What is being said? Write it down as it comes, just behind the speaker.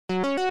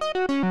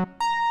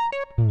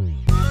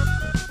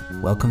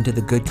Welcome to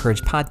the Good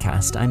Courage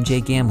Podcast. I'm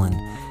Jay Gamlin.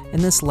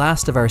 In this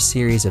last of our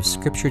series of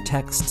scripture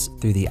texts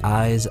through the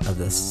eyes of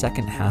the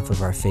second half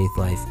of our faith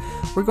life,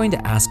 we're going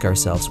to ask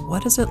ourselves,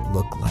 what does it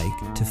look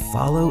like to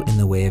follow in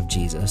the way of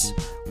Jesus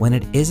when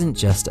it isn't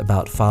just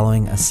about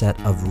following a set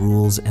of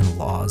rules and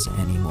laws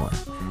anymore?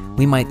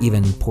 We might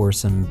even pour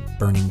some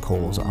burning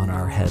coals on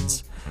our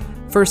heads.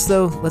 First,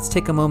 though, let's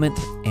take a moment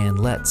and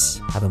let's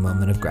have a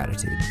moment of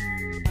gratitude.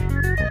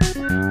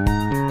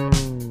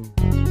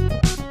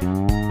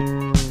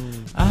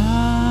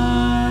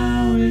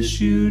 I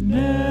wish you'd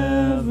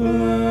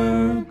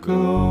never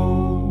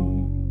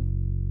go.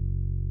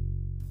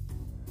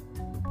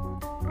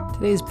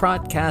 Today's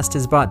podcast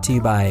is brought to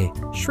you by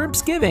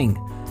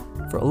Shrimpsgiving.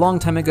 For a long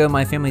time ago,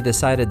 my family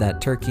decided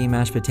that turkey,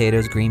 mashed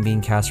potatoes, green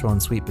bean casserole,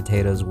 and sweet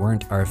potatoes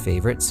weren't our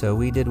favorite, so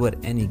we did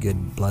what any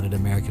good-blooded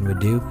American would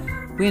do.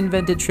 We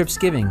invented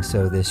Shrimpsgiving,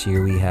 so this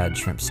year we had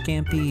shrimp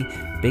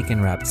scampi,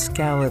 bacon-wrapped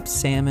scallops,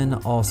 salmon,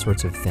 all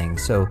sorts of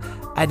things. So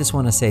I just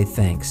want to say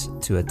thanks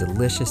to a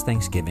delicious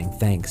Thanksgiving.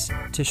 Thanks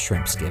to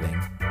Shrimpsgiving.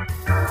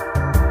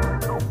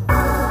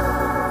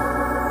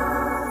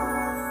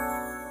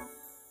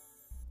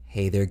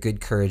 Hey there,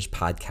 Good Courage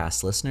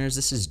podcast listeners.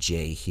 This is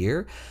Jay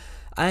here.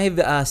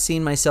 I've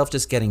seen myself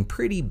just getting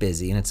pretty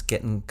busy, and it's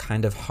getting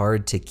kind of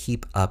hard to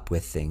keep up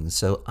with things.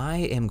 So I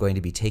am going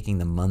to be taking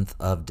the month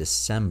of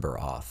December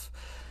off.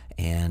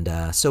 And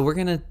so we're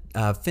going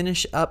to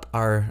finish up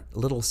our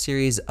little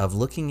series of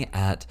looking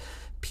at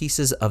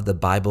pieces of the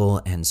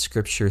Bible and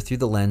Scripture through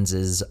the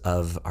lenses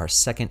of our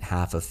second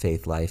half of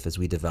faith life as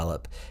we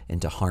develop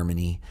into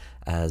harmony,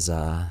 as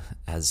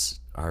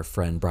our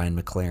friend Brian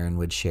McLaren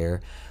would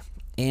share.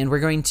 And we're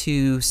going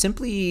to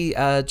simply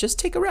just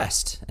take a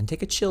rest and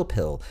take a chill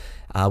pill.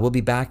 We'll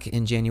be back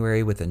in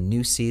January with a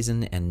new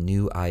season and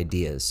new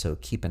ideas, so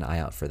keep an eye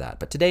out for that.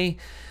 But today,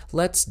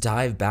 let's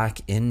dive back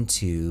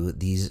into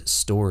these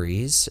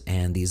stories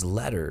and these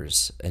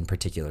letters in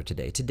particular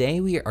today.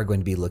 Today, we are going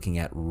to be looking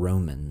at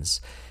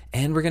Romans,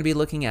 and we're going to be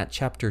looking at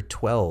chapter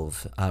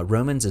 12.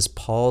 Romans is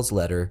Paul's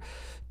letter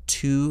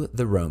to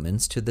the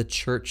Romans, to the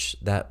church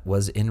that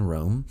was in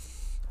Rome.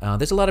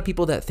 There's a lot of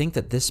people that think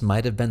that this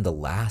might have been the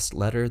last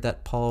letter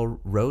that Paul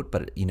wrote,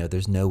 but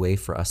there's no way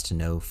for us to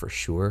know for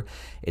sure.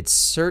 It's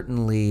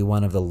certainly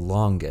one of the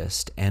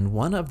longest and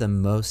one of the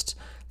most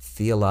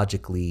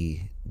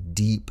theologically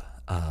deep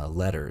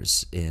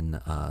letters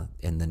in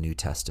the New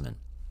Testament.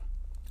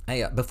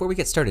 Before we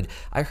get started,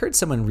 I heard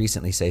someone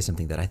recently say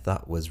something that I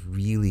thought was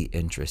really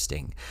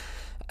interesting.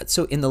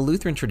 So in the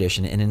Lutheran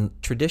tradition, and in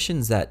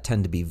traditions that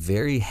tend to be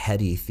very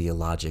heady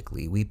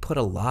theologically, we put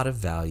a lot of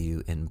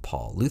value in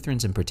Paul.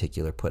 Lutherans in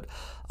particular put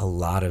a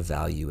lot of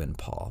value in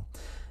Paul.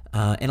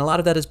 And a lot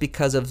of that is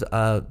because of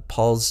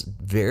Paul's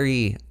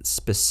very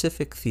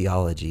specific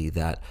theology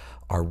that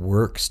our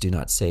works do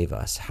not save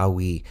us. How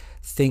we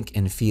think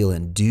and feel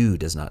and do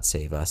does not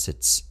save us.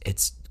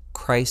 It's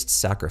Christ's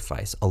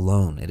sacrifice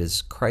alone. It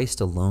is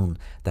Christ alone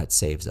that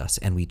saves us,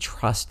 and we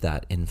trust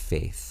that in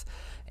faith.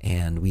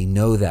 And we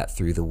know that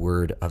through the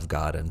Word of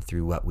God and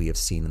through what we have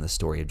seen in the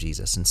story of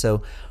Jesus. And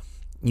so,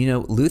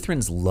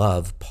 Lutherans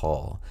love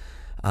Paul,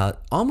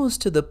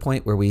 almost to the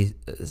point where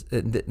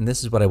and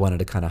this is what I wanted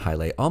to kind of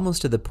highlight,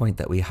 almost to the point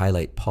that we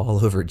highlight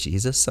Paul over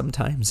Jesus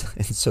sometimes.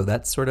 And so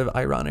that's sort of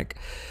ironic.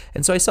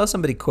 And so I saw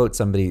somebody quote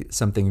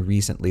something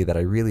recently that I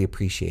really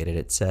appreciated.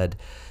 It said,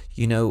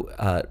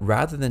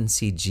 rather than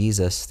see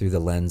Jesus through the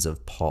lens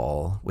of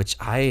Paul, which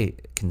I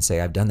can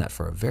say I've done that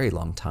for a very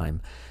long time,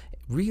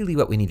 really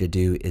what we need to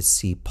do is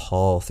see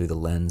Paul through the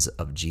lens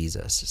of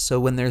Jesus. So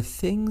when there are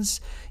things,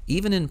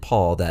 even in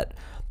Paul, that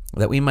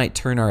we might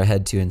turn our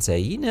head to and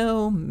say,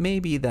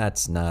 maybe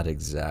that's not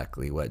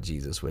exactly what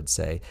Jesus would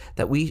say,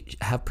 that we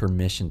have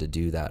permission to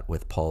do that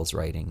with Paul's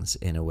writings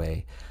in a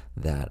way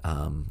that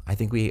I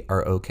think we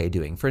are okay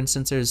doing. For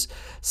instance, there's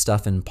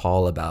stuff in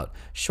Paul about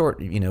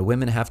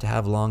women have to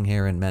have long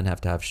hair and men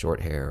have to have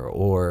short hair,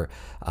 or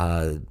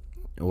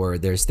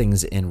there's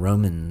things in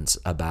Romans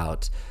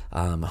about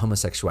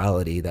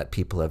homosexuality that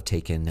people have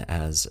taken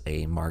as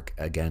a mark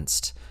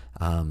against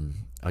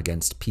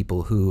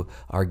people who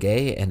are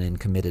gay and in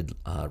committed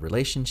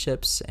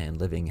relationships and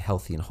living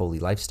healthy and holy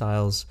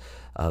lifestyles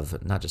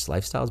of not just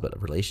lifestyles, but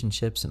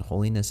relationships and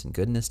holiness and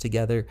goodness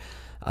together.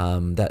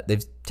 That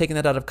they've taken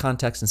that out of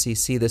context and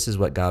see this is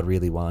what God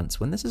really wants,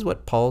 when this is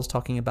what Paul's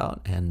talking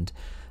about. And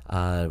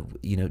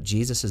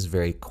Jesus is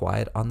very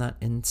quiet on that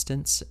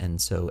instance.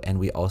 And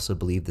we also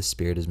believe the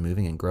Spirit is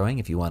moving and growing.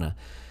 If you want to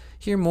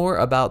hear more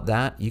about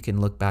that, you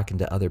can look back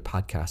into other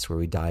podcasts where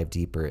we dive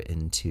deeper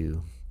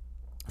into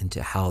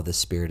how the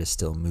Spirit is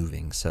still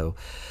moving. So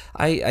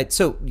I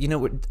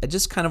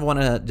just kind of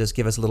want to just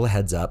give us a little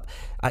heads up.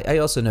 I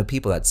also know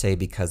people that say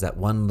because that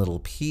one little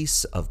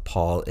piece of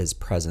Paul is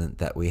present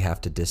that we have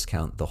to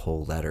discount the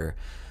whole letter,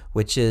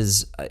 which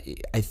is,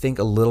 I think,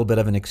 a little bit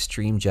of an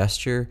extreme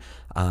gesture.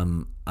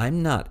 I'm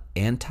not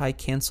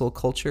anti-cancel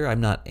culture.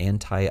 I'm not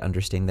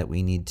anti-understanding that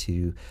we need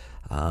to,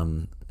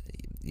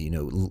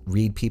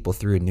 read people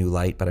through a new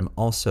light, but I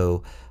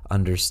also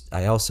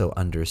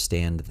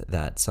understand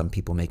that some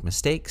people make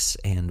mistakes,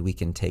 and we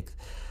can take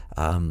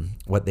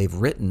what they've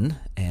written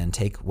and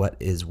take what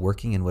is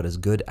working and what is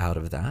good out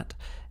of that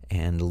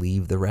and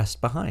leave the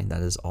rest behind.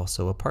 That is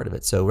also a part of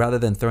it. So rather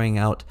than throwing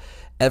out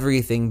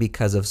everything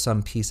because of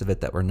some piece of it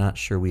that we're not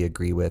sure we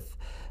agree with,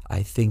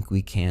 I think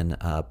we can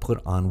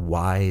put on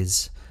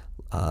wise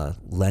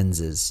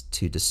lenses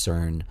to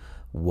discern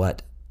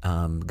what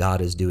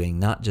God is doing,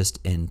 not just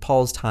in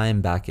Paul's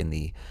time back in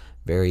the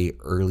very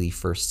early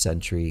first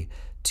century,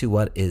 to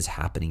what is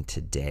happening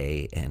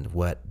today and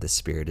what the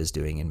Spirit is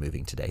doing and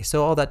moving today.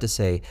 So all that to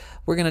say,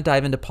 we're going to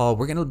dive into Paul.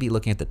 We're going to be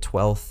looking at the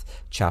 12th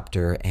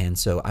chapter. And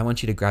so I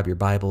want you to grab your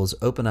Bibles,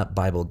 open up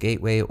Bible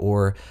Gateway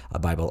or a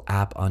Bible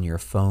app on your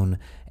phone,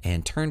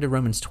 and turn to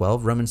Romans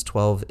 12. Romans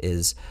 12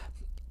 is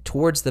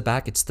towards the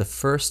back. It's the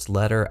first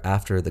letter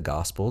after the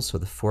Gospels, so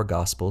the 4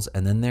 Gospels,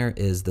 and then there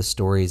is the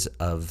stories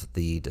of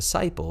the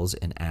disciples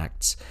in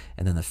Acts,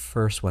 and then the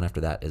first one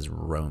after that is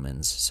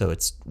Romans. So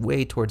it's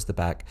way towards the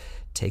back.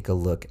 Take a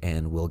look,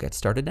 and we'll get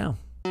started now.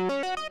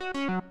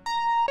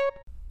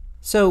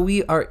 So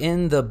we are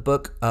in the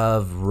book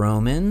of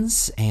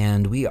Romans,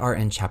 and we are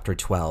in chapter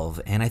 12,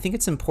 and I think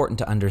it's important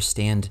to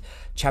understand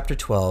chapter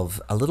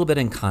 12 a little bit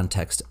in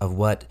context of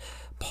what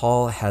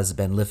Paul has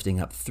been lifting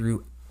up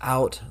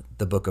throughout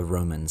the book of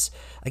Romans.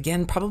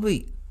 Again,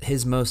 probably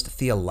his most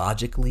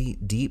theologically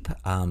deep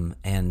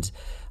and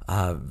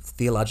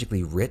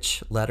theologically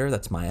rich letter.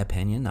 That's my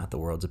opinion, not the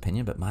world's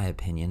opinion, but my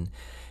opinion.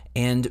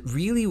 And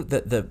really,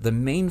 the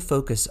main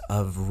focus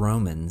of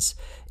Romans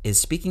is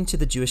speaking to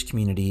the Jewish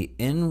community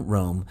in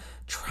Rome,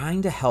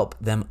 trying to help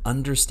them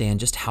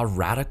understand just how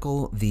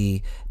radical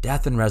the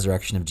death and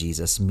resurrection of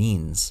Jesus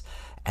means,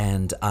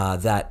 and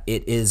that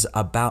it is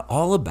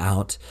all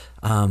about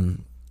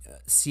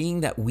seeing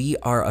that we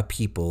are a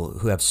people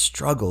who have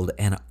struggled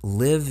and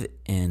live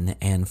in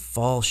and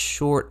fall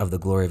short of the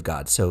glory of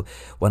God. So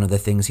one of the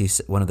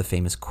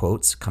famous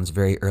quotes comes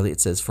very early.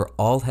 It says, "For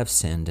all have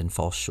sinned and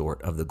fall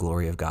short of the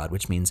glory of God,"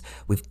 which means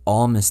we've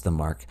all missed the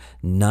mark.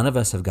 None of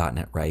us have gotten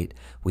it right.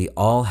 We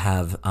all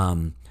have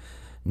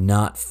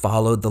not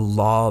followed the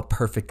law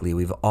perfectly.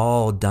 We've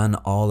all done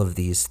all of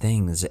these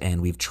things, and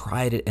we've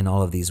tried it in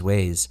all of these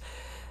ways.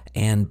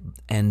 And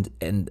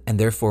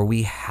therefore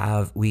we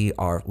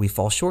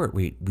fall short.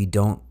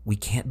 We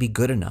can't be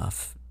good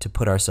enough to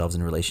put ourselves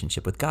in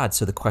relationship with God.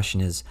 So the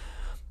question is,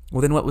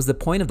 well, then what was the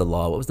point of the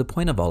law? What was the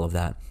point of all of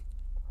that?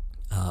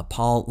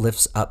 Paul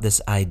lifts up this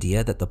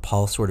idea that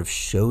Paul sort of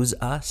shows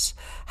us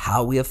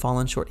how we have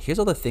fallen short. Here's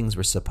all the things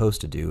we're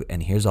supposed to do,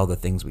 and here's all the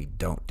things we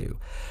don't do.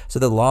 So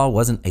the law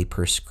wasn't a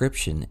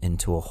prescription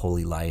into a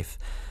holy life,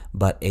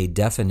 but a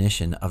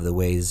definition of the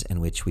ways in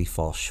which we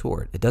fall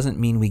short. It doesn't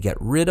mean we get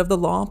rid of the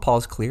law.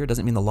 Paul's clear. It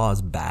doesn't mean the law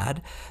is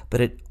bad,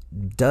 but it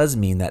does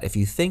mean that if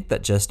you think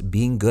that just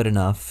being good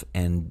enough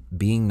and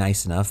being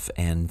nice enough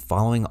and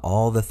following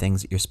all the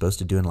things that you're supposed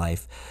to do in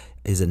life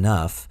is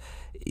enough,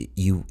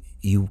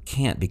 you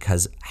can't,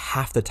 because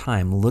half the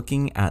time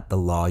looking at the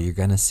law, you're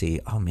going to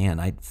see, oh man,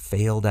 I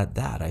failed at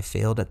that.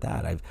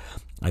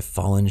 I've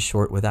fallen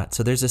short with that.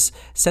 So there's this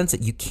sense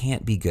that you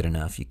can't be good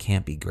enough. You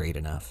can't be great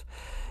enough.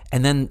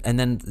 And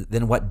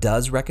then what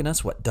does reckon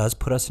us, what does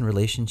put us in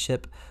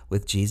relationship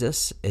with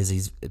Jesus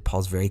is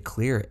Paul's very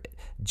clear.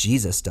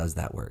 Jesus does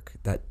that work.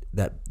 That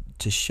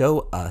to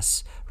show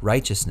us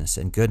righteousness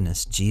and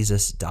goodness,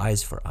 Jesus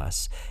dies for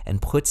us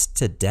and puts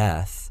to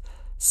death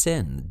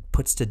sin,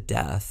 puts to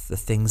death the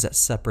things that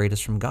separate us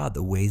from God,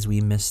 the ways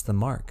we miss the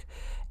mark.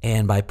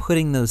 And by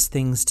putting those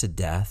things to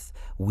death,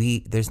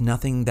 there's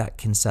nothing that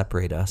can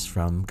separate us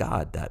from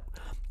God,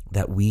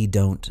 that we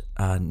don't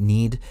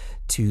need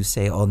to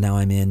say, oh, now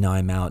I'm in, now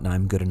I'm out, now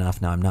I'm good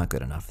enough, now I'm not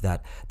good enough.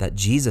 That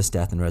Jesus'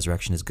 death and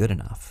resurrection is good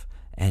enough.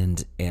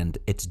 And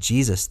it's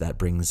Jesus that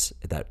brings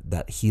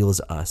that heals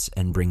us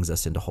and brings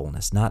us into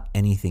wholeness, not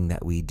anything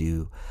that we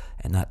do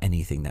and not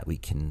anything that we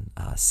can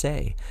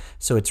say.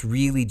 So it's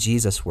really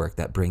Jesus' work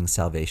that brings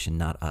salvation,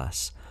 not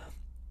us.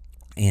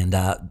 And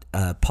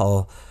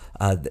Paul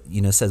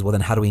says, well,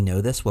 then how do we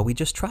know this? Well, we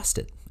just trust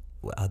it.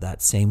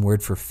 That same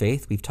word for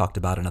faith we've talked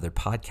about in other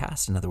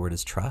podcasts. Another word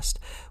is trust.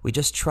 We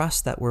just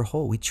trust that we're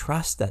whole. We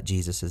trust that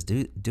Jesus is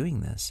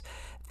doing this.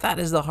 That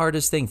is the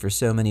hardest thing for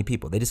so many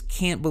people. They just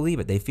can't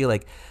believe it. They feel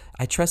like,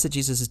 I trust that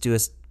Jesus is doing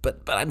this,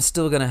 but I'm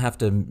still going to have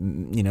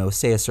to,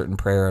 say a certain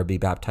prayer or be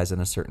baptized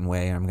in a certain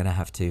way. Or I'm going to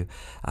have to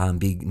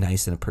be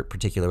nice in a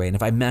particular way. And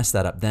if I mess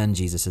that up, then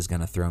Jesus is going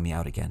to throw me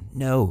out again.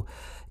 No,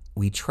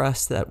 we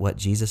trust that what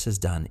Jesus has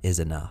done is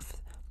enough.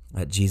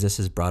 That Jesus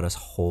has brought us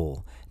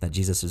whole, that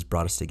Jesus has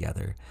brought us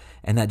together,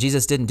 and that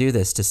Jesus didn't do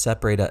this to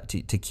separate us,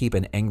 to keep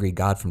an angry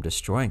God from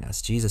destroying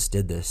us. Jesus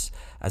did this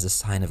as a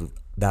sign of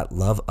that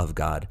love of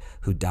God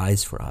who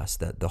dies for us,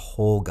 that the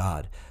whole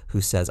God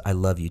who says, I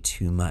love you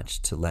too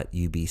much to let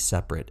you be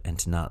separate and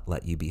to not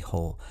let you be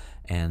whole.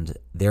 And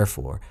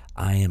therefore,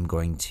 I am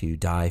going to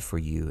die for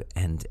you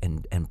and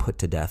put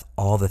to death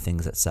all the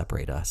things that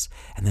separate us,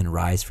 and then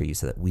rise for you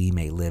so that we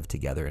may live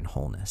together in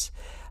wholeness.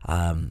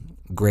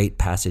 Great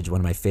passage. One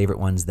of my favorite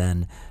ones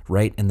then,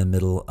 right in the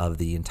middle of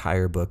the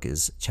entire book,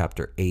 is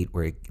chapter 8,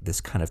 where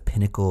this kind of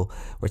pinnacle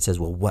where it says,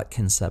 well, what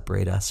can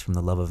separate us from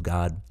the love of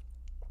God?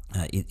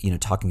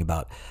 talking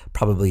about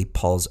probably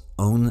Paul's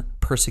own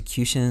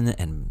persecution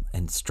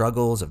and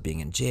struggles of being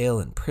in jail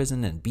and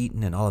prison and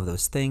beaten and all of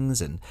those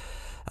things, and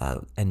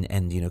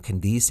can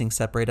these things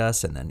separate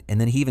us? And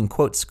then he even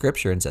quotes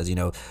scripture and says,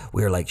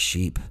 we're like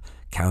sheep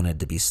counted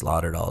to be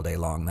slaughtered all day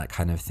long, that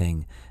kind of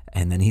thing.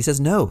 And then he says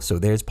no. So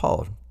there's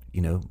Paul,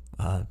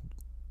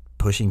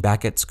 pushing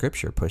back at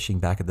scripture, pushing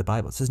back at the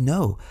Bible. It says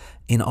no.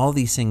 In all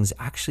these things,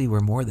 actually, we're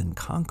more than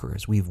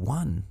conquerors. We've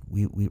won.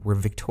 We're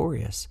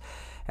victorious.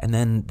 And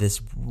then this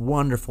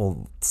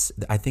wonderful,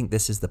 I think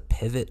this is the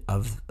pivot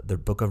of the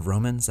book of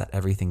Romans, that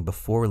everything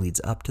before leads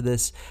up to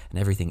this and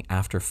everything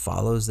after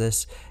follows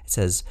this. It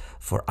says,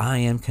 for I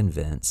am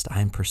convinced,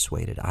 I am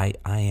persuaded, I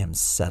am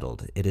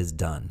settled, it is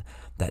done,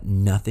 that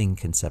nothing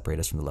can separate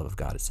us from the love of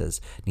God. It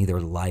says,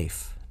 neither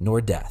life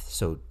nor death,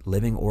 so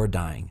living or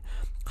dying,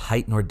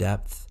 height nor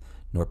depth,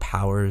 nor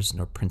powers,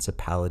 nor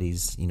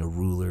principalities,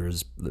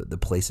 rulers, the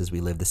places we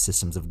live, the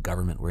systems of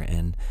government we're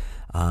in,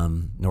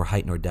 nor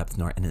height nor depth,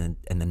 and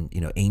then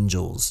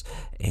angels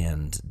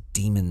and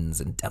demons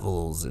and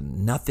devils,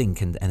 and nothing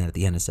can. And at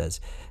the end it says,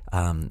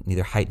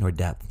 neither height nor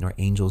depth, nor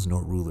angels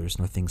nor rulers,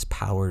 nor things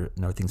present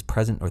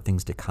nor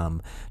things to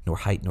come, nor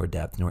height nor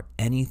depth, nor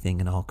anything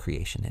in all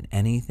creation. And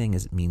anything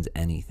means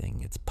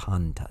anything. It's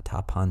panta,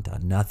 ta panta,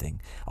 nothing.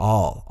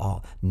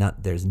 All.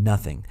 There's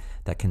nothing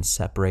that can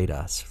separate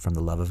us from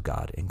the love of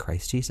God in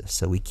Christ Jesus.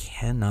 So we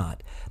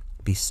cannot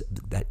be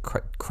that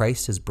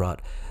Christ has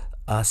brought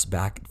us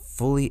back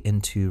fully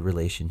into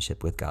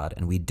relationship with God,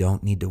 and we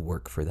don't need to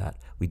work for that.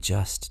 We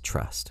just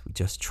trust. We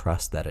just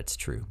trust that it's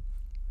true.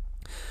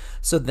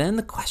 So then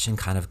the question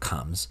kind of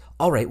comes,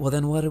 all right, well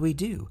then what do we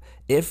do?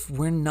 If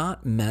we're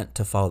not meant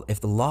to follow,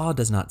 if the law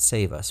does not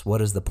save us,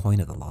 what is the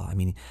point of the law? I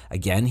mean,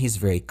 again, he's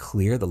very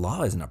clear. The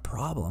law isn't a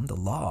problem. The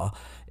law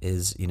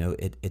is,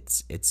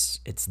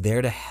 it's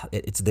there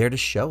to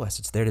show us.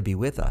 It's there to be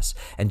with us.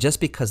 And just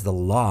because the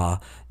law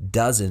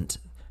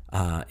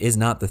is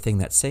not the thing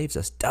that saves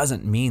us,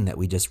 doesn't mean that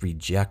we just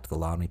reject the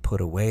law and we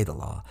put away the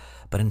law.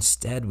 But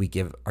instead we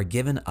are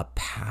given a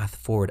path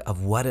forward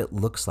of what it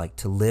looks like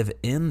to live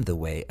in the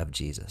way of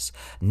Jesus,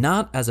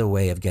 not as a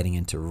way of getting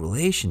into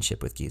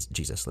relationship with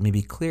Jesus. Let me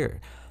be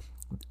clear.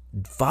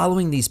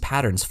 Following these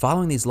patterns,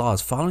 following these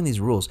laws, following these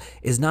rules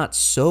is not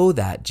so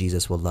that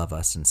Jesus will love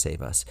us and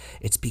save us.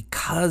 It's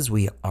because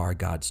we are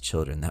God's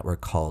children that we're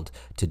called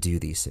to do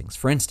these things.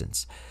 For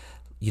instance,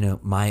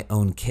 my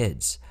own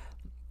kids,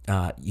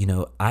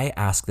 I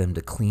ask them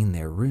to clean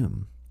their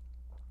room.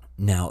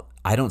 Now,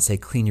 I don't say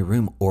clean your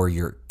room or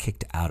you're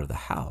kicked out of the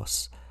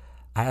house.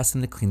 I ask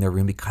them to clean their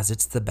room because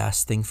it's the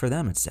best thing for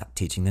them. It's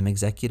teaching them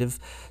executive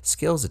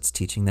skills. It's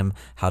teaching them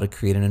how to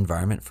create an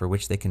environment for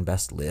which they can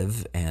best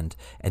live, and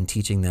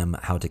teaching them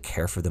how to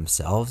care for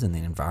themselves and the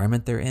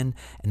environment they're in.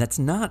 And that's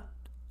not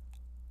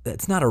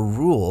a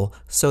rule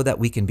so that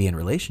we can be in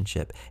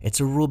relationship. It's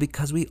a rule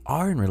because we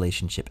are in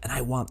relationship and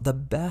I want the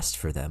best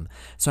for them.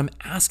 So I'm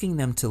asking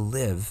them to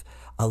live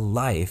a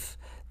life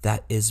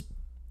that is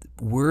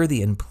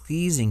worthy and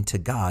pleasing to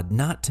God,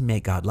 not to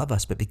make God love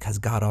us, but because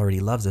God already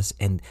loves us.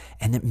 And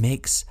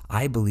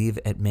I believe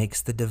it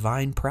makes the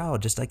divine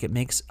proud, just like it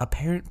makes a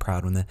parent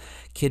proud when the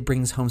kid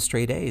brings home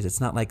straight A's.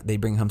 It's not like they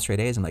bring home straight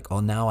A's and like, oh,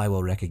 now I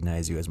will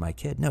recognize you as my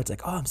kid. No, it's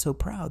like, oh, I'm so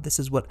proud. This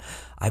is what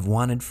I've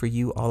wanted for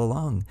you all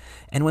along.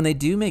 And when they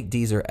do make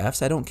D's or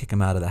F's, I don't kick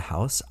them out of the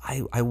house.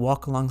 I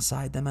walk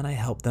alongside them and I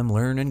help them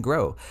learn and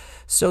grow.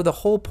 So the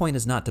whole point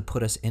is not to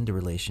put us into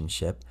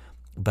relationship,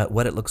 but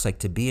what it looks like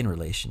to be in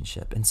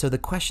relationship. And so the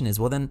question is,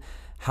 well, then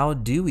how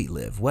do we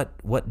live?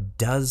 What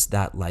does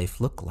that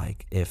life look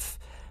like if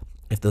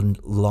the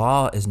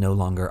law is no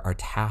longer our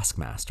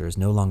taskmaster, is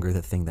no longer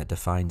the thing that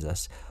defines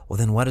us? Well,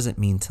 then what does it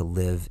mean to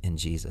live in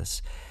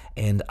Jesus?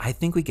 And I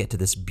think we get to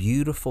this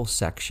beautiful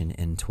section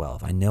in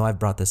 12. I know I've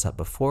brought this up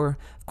before.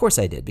 Of course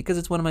I did, because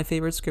it's one of my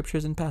favorite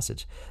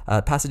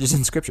passages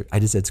in Scripture. I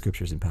just said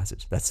scriptures in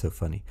passage. That's so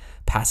funny.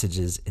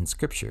 Passages in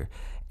Scripture.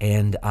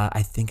 And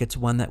I think it's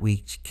one that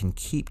we can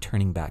keep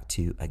turning back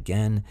to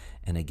again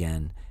and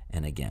again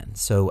and again.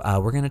 So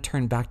we're going to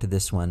turn back to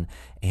this one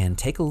and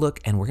take a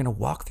look, and we're going to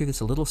walk through this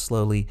a little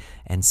slowly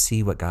and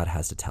see what God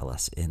has to tell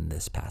us in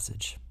this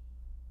passage.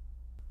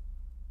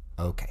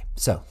 Okay,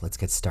 so let's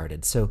get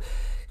started. So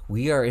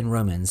we are in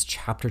Romans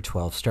chapter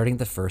 12, starting at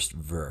the first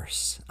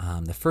verse.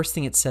 The first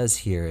thing it says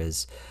here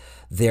is,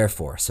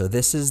 therefore. So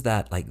this is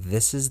that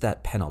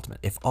penultimate.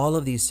 If all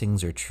of these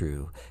things are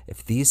true,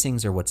 if these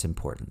things are what's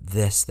important,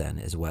 this then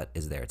is what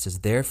is there. It says,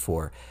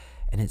 therefore,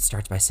 and it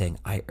starts by saying,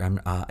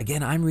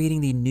 I'm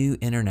reading the New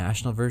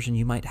International Version.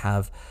 You might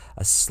have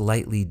a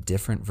slightly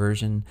different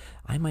version.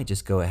 I might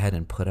just go ahead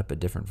and put up a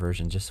different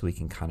version just so we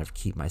can kind of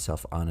keep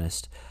myself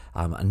honest.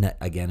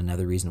 Again,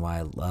 another reason why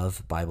I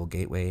love Bible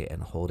Gateway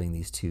and holding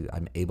these two.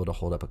 I'm able to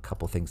hold up a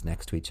couple things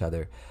next to each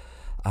other.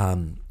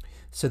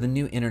 So the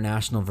New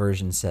International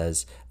Version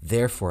says,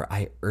 therefore,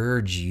 I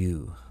urge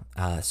you.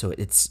 So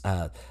it's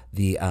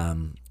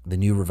the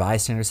New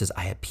Revised Standard says,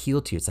 I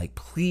appeal to you. It's like,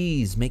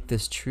 please make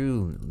this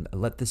true.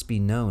 Let this be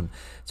known.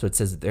 So it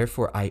says,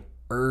 therefore, I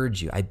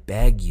urge you, I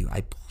beg you,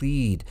 I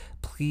plead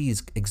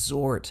please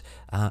exhort.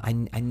 I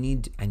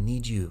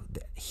need you.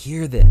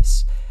 Hear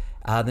this.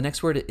 The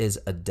next word is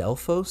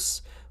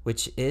adelphos,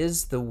 which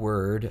is the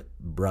word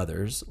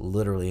brothers,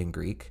 literally in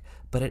Greek,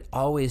 but it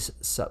always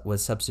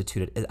was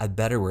substituted. A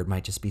better word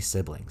might just be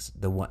siblings.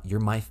 You're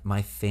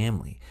my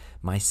family,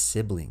 my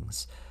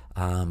siblings,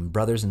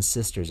 brothers and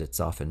sisters. It's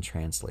often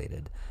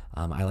translated.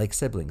 I like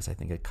siblings. I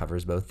think it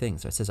covers both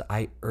things. So it says,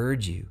 I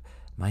urge you,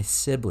 my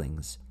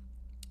siblings.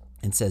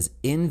 It says,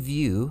 in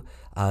view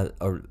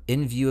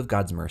of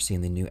God's mercy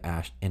in the New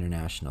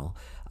International.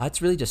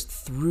 It's really just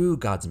through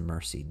God's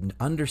mercy,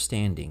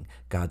 understanding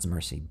God's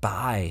mercy,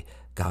 by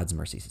God's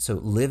mercy. So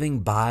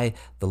living by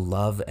the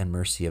love and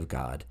mercy of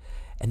God.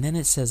 And then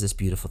it says this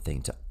beautiful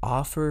thing, to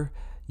offer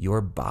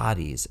your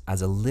bodies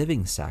as a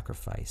living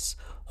sacrifice,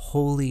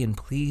 holy and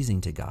pleasing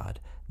to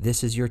God.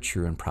 This is your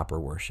true and proper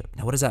worship.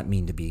 Now, what does that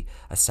mean to be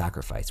a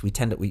sacrifice?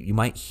 You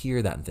might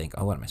hear that and think,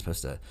 oh, what am I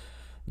supposed to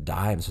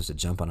die? I'm supposed to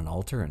jump on an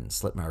altar and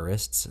slit my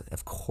wrists?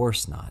 Of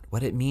course not.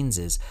 What it means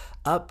is,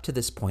 up to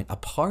this point, a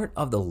part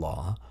of the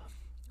law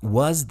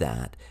was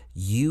that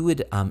you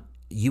would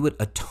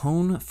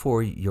atone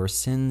for your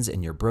sins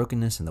and your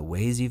brokenness and the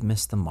ways you've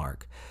missed the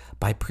mark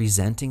by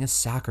presenting a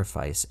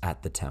sacrifice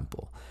at the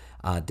temple.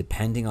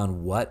 Depending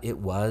on what it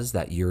was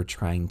that you're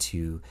trying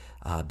to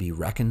be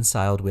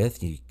reconciled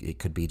with, it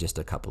could be just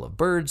a couple of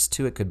birds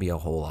to it could be a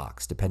whole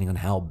ox, depending on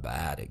how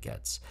bad it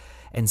gets.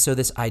 And so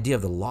this idea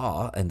of the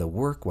law and the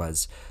work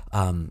was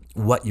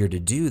what you're to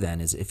do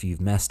then is, if you've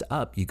messed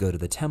up, you go to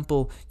the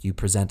temple, you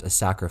present a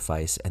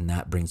sacrifice, and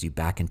that brings you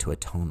back into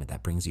atonement.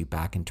 That brings you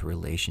back into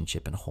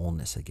relationship and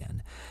wholeness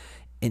again.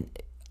 And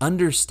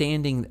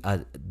understanding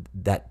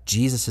that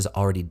Jesus has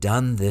already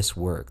done this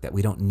work, that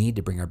we don't need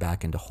to bring her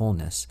back into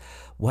wholeness.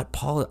 What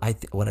I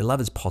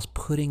love is Paul's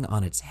putting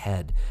on its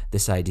head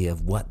this idea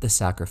of what the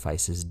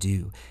sacrifices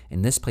do.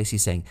 In this place,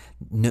 he's saying,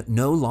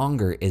 no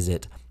longer is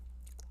it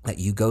that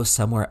you go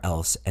somewhere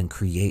else and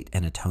create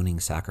an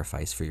atoning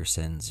sacrifice for your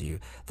sins,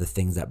 the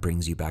things that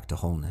brings you back to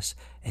wholeness.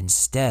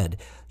 Instead,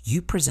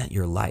 you present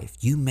your life.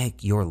 You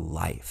make your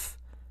life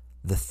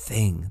the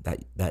thing that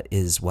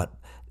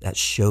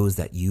shows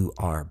that you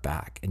are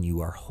back and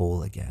you are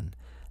whole again.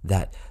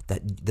 That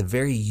the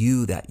very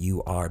you that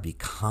you are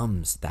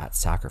becomes that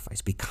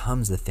sacrifice,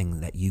 becomes the thing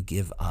that you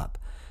give up,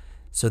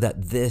 so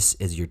that this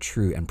is your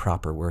true and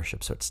proper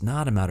worship. So it's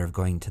not a matter of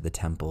going to the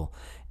temple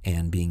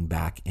and being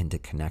back into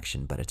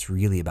connection, but it's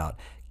really about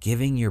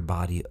giving your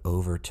body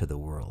over to the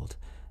world.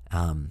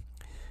 And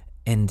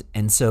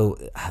so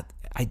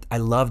I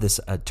love this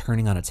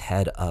turning on its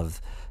head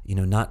of,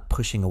 not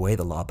pushing away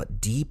the law,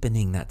 but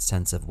deepening that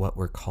sense of what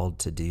we're called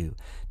to do,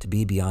 to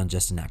be beyond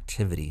just an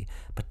activity,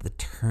 but the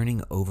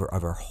turning over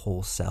of our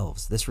whole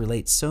selves. This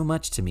relates so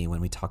much to me when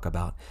we talk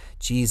about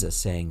Jesus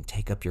saying,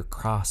 take up your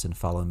cross and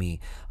follow me.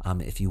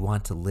 If you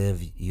want to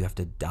live, you have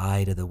to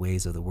die to the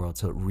ways of the world.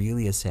 So it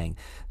really is saying,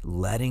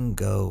 letting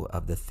go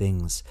of the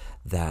things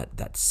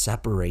that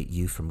separate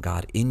you from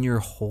God in your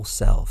whole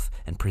self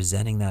and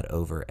presenting that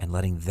over and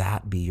letting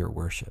that be your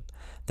worship.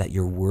 That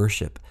your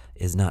worship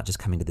is not just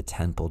coming to the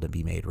temple to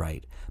be made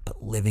right,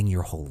 but living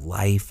your whole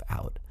life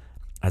out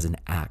as an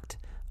act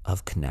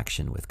of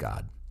connection with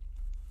God.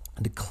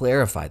 And to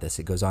clarify this,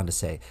 it goes on to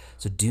say,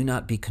 so do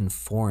not be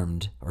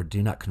conformed, or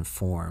do not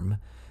conform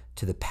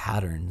to the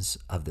patterns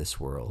of this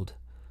world,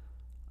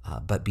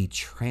 but be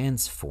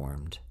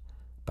transformed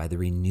by the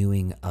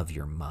renewing of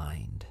your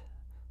mind.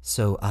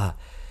 So a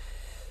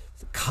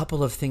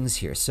couple of things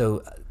here.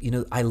 So,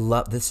 I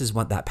love, this is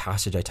what that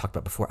passage I talked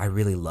about before. I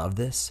really love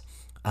this.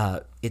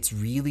 It's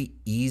really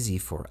easy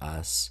for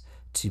us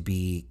to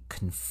be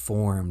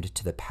conformed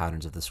to the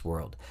patterns of this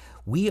world.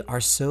 We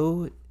are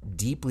so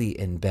deeply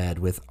in bed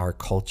with our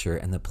culture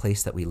and the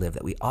place that we live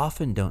that we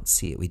often don't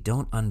see it. We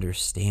don't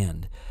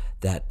understand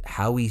that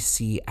how we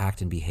see, act,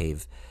 and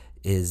behave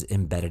is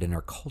embedded in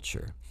our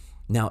culture.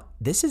 Now,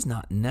 this is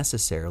not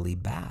necessarily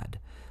bad.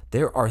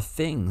 There are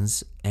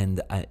things,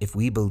 and if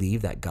we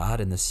believe that God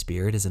and the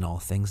Spirit is in all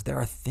things, there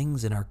are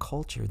things in our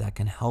culture that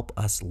can help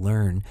us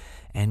learn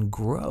and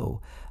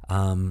grow,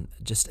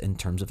 just in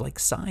terms of like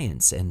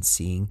science and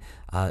seeing,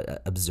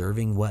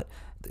 observing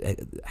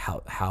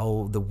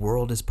how the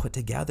world is put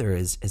together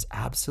is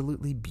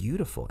absolutely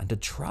beautiful. And to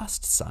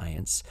trust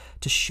science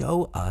to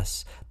show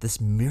us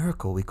this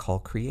miracle we call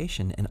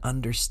creation, and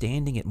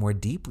understanding it more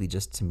deeply,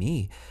 just to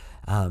me,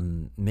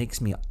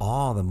 makes me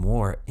all the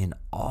more in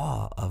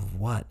awe of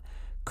what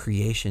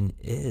creation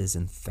is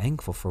and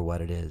thankful for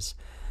what it is.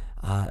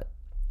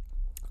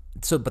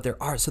 So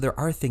there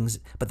are things,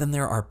 but then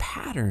there are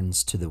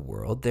patterns to the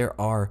world.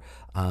 There are,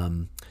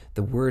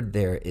 the word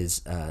there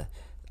is, I'm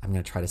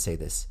going to try to say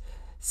this,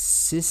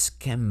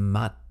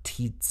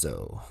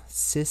 systematizo.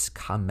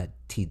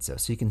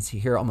 So you can see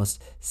here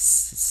almost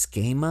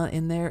schema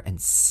in there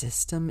and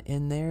system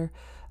in there.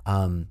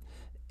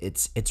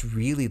 It's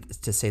really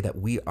to say that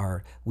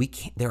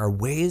there are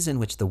ways in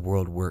which the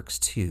world works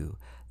too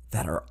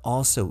that are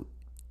also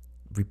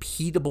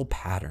repeatable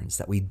patterns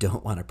that we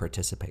don't want to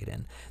participate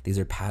in. These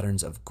are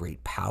patterns of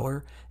great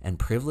power and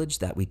privilege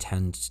that we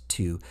tend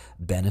to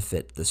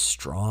benefit the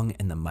strong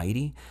and the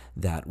mighty,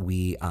 that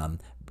we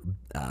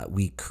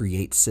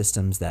create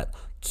systems that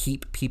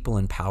keep people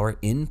in power.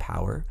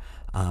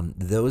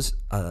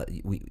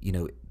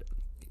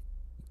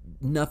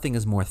 Nothing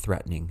is more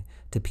threatening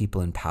to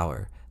people in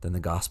power than the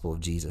gospel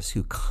of Jesus,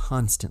 who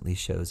constantly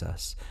shows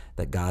us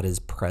that God is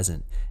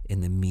present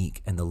in the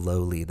meek and the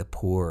lowly, the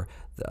poor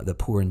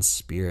in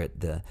spirit,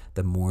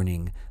 the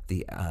mourning.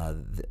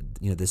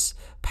 This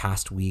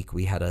past week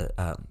we had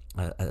a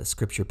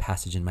scripture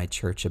passage in my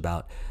church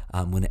about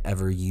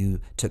whenever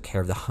you took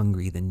care of the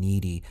hungry, the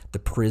needy, the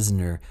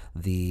prisoner,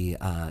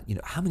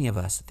 how many of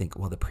us think,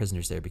 well, the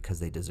prisoner's there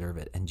because they deserve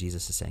it? And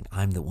Jesus is saying,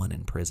 I'm the one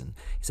in prison.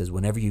 He says,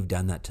 whenever you've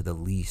done that to the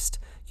least,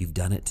 you've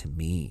done it to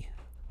me.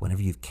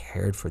 Whenever you've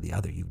cared for the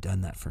other, you've done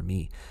that for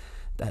me.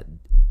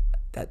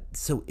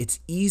 So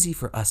it's easy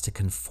for us to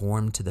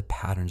conform to the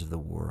patterns of the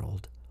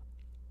world.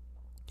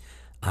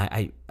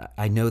 I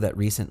know that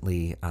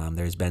recently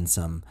there's been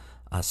some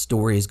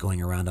stories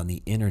going around on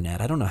the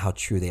internet. I don't know how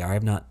true they are. I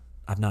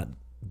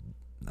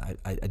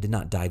did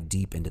not dive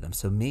deep into them,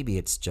 so maybe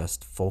it's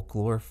just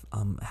folklore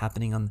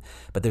happening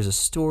but there's a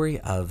story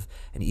of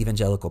an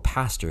evangelical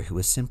pastor who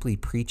was simply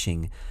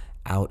preaching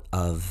out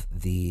of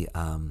the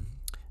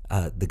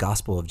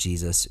gospel of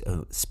Jesus,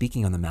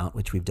 speaking on the Mount,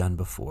 which we've done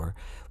before,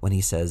 when he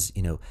says,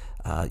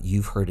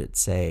 you've heard it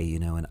say,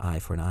 an eye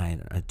for an eye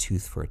and a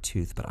tooth for a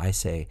tooth, but I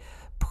say,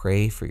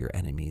 pray for your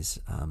enemies,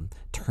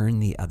 turn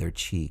the other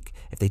cheek.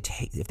 If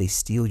they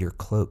steal your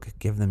cloak,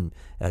 give them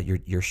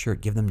your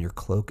shirt, give them your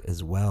cloak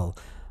as well.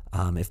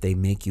 If they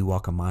make you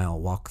walk a mile,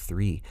 walk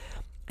 3.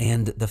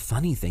 And the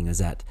funny thing is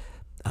that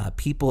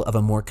people of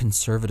a more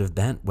conservative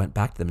bent went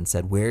back to them and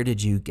said, where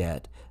did you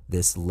get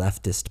this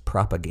leftist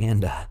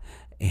propaganda?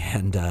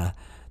 And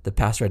the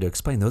pastor had to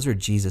explain, those are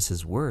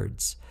Jesus's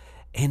words.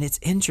 And it's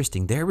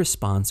interesting. Their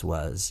response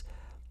was,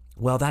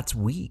 well, that's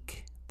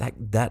weak.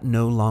 That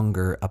no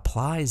longer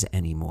applies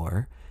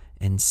anymore.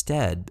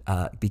 Instead,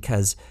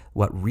 because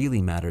what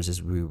really matters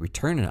is we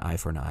return an eye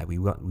for an eye.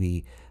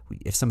 We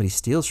if somebody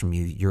steals from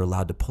you, you're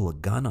allowed to pull a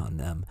gun on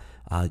them.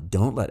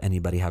 Don't let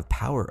anybody have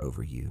power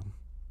over you.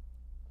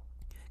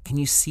 Can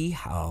you see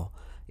how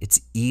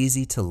it's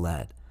easy to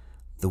let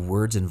the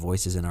words and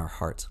voices in our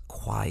hearts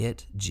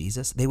quiet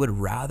Jesus? They would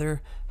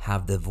rather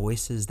have the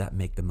voices that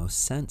make the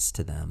most sense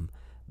to them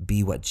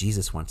be what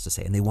Jesus wants to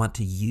say. And they want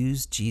to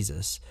use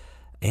Jesus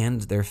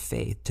and their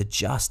faith to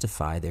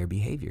justify their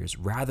behaviors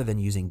rather than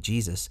using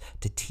Jesus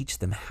to teach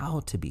them how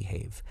to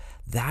behave.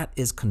 That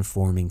is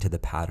conforming to the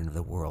pattern of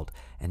the world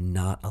and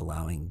not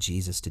allowing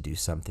Jesus to do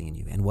something in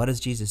you. And what does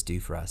Jesus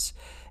do for us?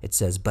 It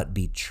says, but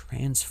be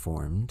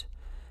transformed.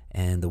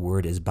 And the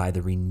word is by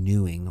the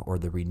renewing or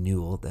the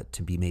renewal, that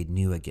to be made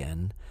new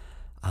again,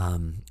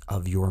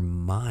 of your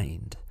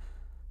mind.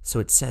 So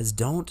it says,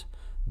 don't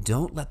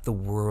let the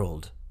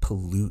world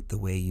pollute the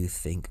way you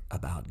think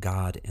about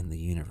God and the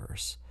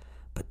universe,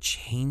 but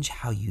change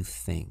how you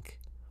think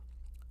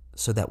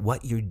so that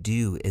what you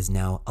do is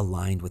now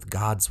aligned with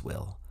God's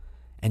will.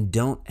 And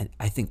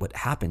I think what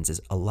happens is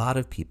a lot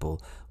of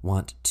people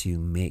want to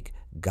make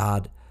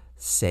God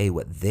say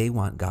what they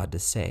want God to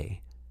say,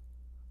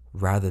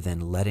 rather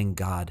than letting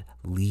God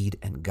lead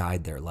and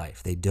guide their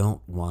life. They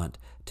don't want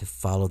to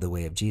follow the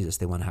way of Jesus.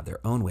 They want to have their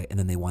own way, and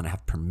then they want to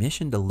have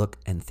permission to look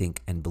and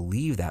think and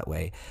believe that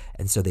way.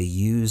 And so they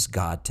use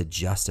God to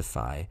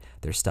justify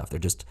their stuff. They're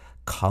just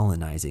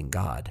colonizing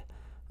God.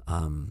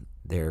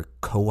 They're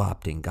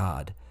co-opting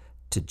God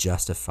to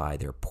justify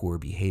their poor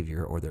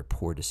behavior or their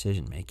poor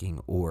decision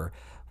making, or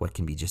what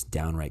can be just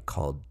downright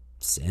called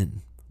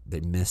sin.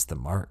 They miss the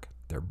mark.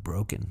 They're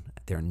broken.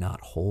 They're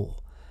not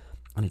whole.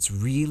 And it's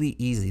really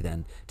easy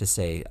then to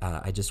say,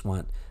 I just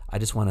want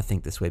to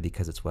think this way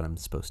because it's what I'm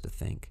supposed to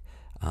think.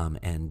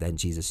 And then,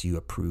 Jesus, you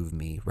approve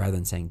me, rather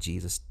than saying,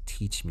 Jesus,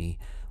 teach me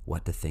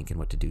what to think and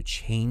what to do.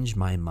 Change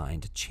my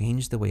mind,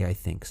 change the way I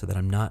think so that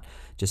I'm not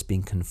just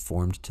being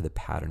conformed to the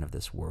pattern of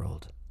this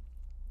world.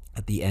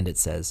 At the end, it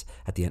says,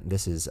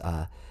 this is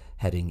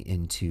heading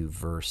into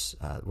verse,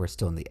 we're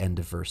still in the end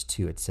of verse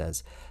 2. It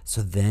says,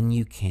 so then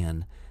you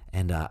can,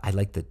 and I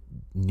like the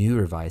New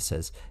Revised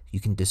says, you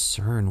can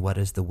discern what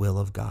is the will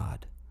of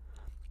God.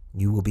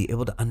 You will be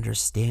able to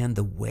understand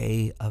the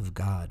way of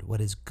God, what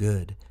is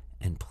good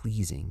and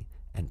pleasing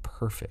and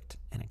perfect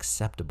and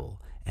acceptable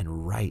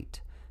and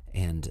right,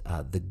 and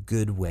the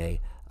good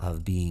way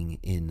of being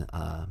in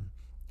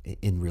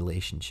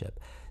relationship.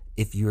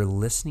 If you're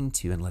listening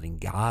to and letting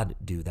God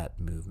do that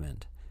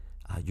movement,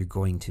 you're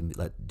going to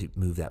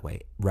move that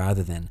way,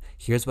 rather than,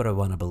 here's what I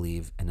want to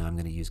believe, and now I'm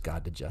going to use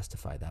God to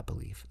justify that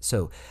belief.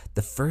 So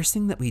the first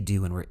thing that we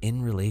do when we're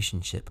in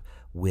relationship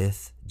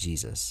with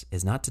Jesus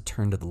is not to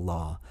turn to the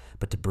law,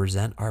 but to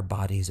present our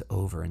bodies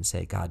over and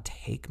say, God,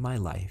 take my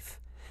life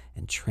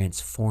and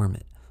transform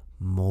it,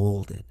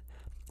 mold it.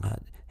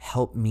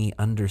 Help me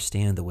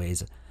understand the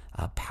ways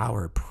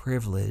power,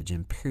 privilege,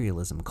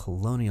 imperialism,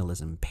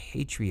 colonialism,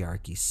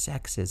 patriarchy,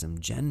 sexism,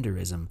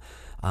 genderism.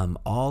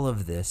 All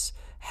of this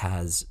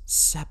has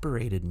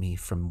separated me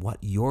from what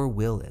your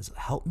will is.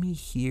 Help me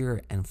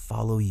hear and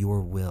follow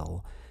your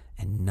will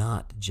and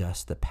not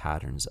just the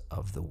patterns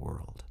of the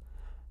world.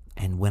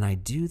 And when I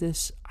do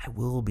this, I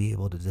will be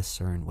able to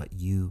discern what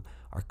you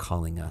are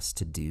calling us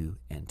to do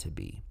and to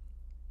be.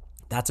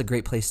 That's a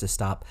great place to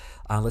stop.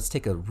 Let's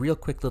take a real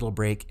quick little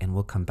break and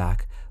we'll come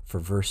back for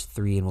verse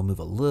 3 and we'll move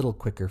a little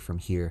quicker from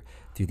here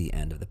through the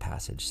end of the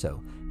passage.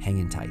 So hang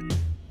in tight.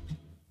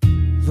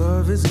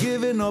 Love is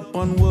giving up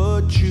on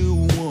what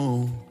you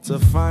want to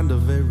find the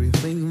very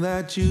thing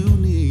that you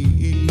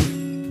need.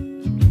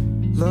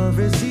 Love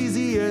is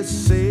easier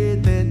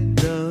said than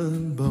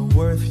done, but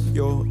worth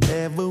your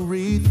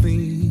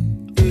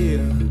everything.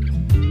 Yeah.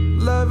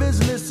 Love is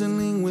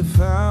listening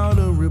without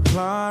a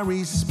reply,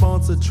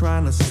 response to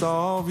trying to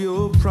solve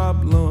your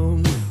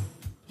problem.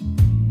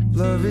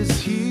 Love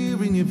is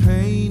hearing your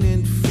pain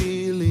and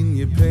feeling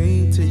your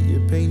pain till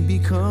your pain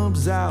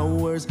becomes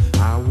ours.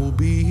 I will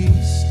be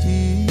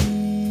still.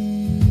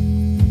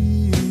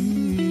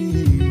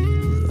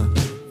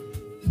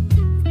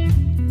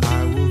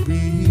 I will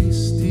be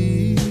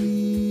still.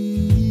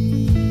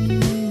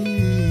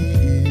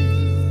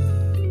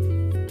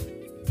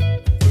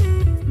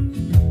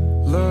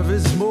 Love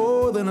is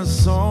more than a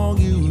song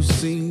you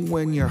sing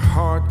when your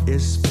heart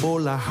is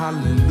full of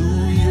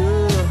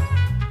hallelujah.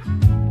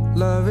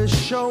 Love is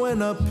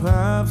showing up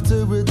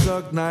after a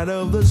dark night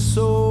of the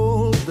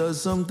soul does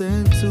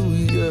something to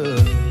you.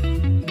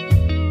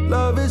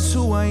 Love is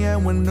who I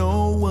am when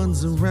no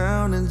one's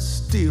around and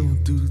still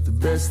do the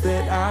best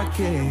that I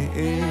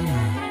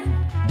can.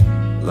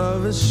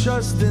 Love is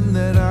trusting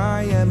that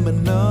I am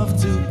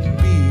enough to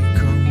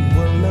become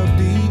what love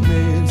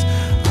demands.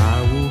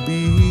 I will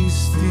be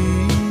still.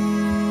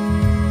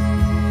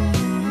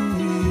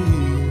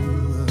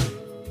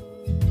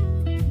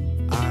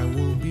 I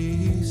will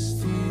be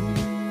still.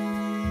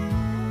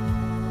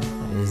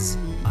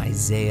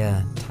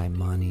 Isaiah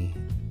Taimani,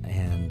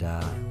 and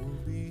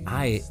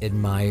I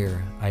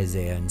admire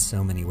Isaiah in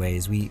so many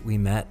ways. We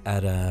met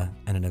at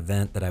an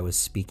event that I was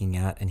speaking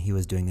at, and he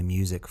was doing the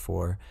music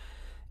for,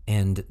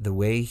 and the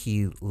way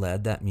he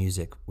led that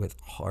music with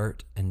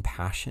heart and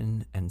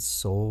passion and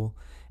soul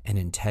and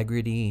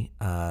integrity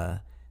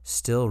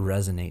still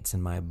resonates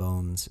in my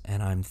bones,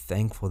 and I'm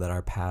thankful that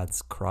our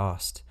paths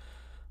crossed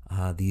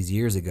these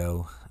years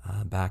ago,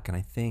 back in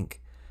I think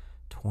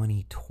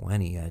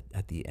 2020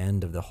 at the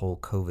end of the whole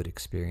COVID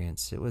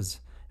experience. It was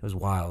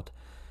wild.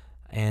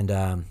 And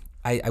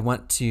I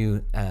want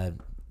to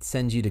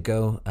send you to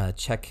go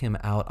check him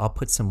out. I'll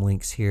put some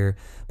links here,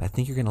 but I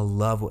think you're going to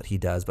love what he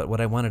does. But what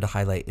I wanted to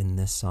highlight in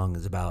this song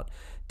is about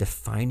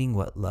defining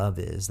what love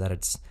is, that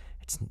it's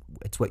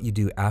what you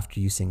do after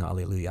you sing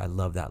Hallelujah. I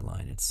love that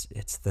line.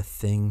 It's the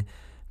thing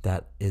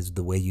that is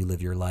the way you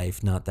live your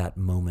life, not that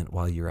moment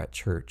while you're at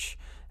church.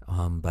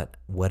 But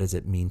what does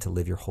it mean to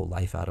live your whole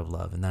life out of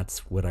love? And that's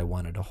what I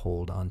wanted to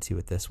hold on to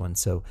with this one.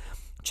 So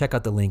check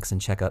out the links and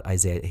check out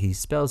Isaiah. He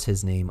spells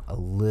his name a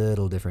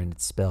little different.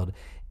 It's spelled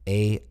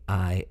Aisea,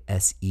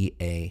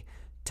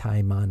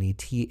 Taimani,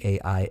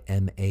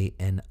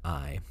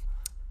 Taimani.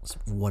 It's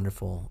a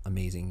wonderful,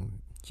 amazing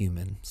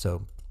human.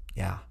 So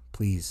yeah,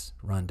 please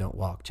run, don't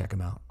walk. Check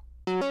him out.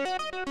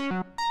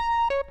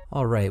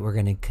 All right, we're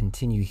going to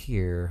continue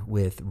here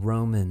with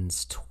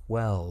Romans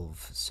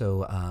 12.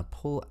 So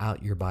pull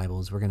out your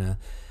Bibles. We're going to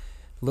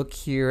look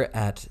here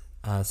at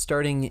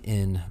starting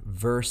in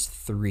verse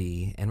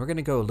 3, and we're going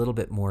to go a little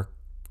bit more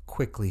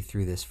quickly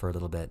through this for a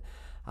little bit.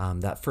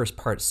 That first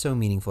part is so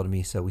meaningful to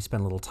me, so we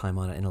spent a little time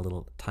on it and a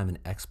little time in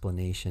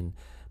explanation.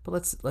 But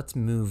let's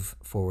move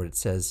forward. It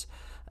says,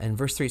 in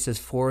verse 3, it says,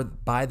 "For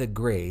by the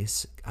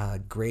grace,"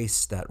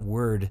 grace, that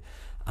word,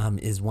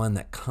 is one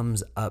that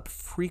comes up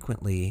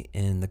frequently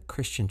in the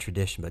Christian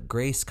tradition, but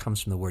grace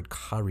comes from the word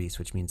charis,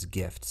 which means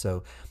gift.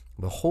 So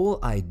the whole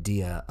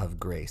idea of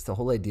grace, the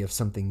whole idea of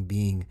something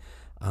being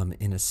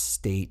in a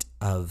state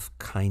of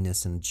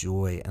kindness and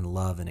joy and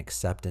love and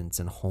acceptance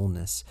and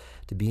wholeness,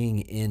 to being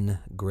in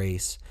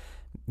grace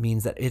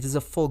means that it is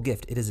a full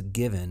gift. It is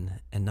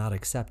given and not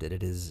accepted.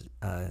 It is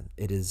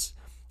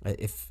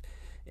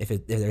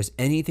if there's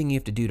anything you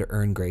have to do to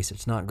earn grace,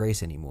 it's not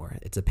grace anymore.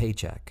 It's a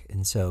paycheck.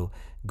 And so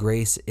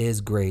grace is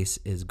grace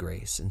is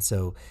grace. And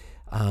so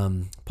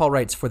Paul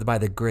writes, "For by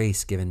the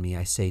grace given me,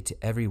 I say to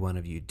every one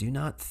of you, do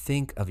not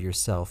think of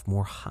yourself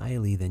more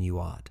highly than you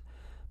ought,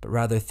 but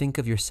rather think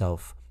of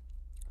yourself."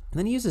 And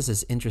then he uses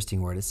this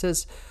interesting word. It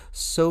says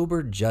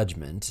sober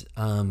judgment.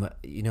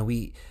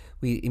 We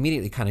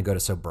immediately kind of go to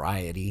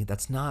sobriety.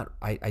 That's not,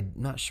 I'm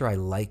not sure I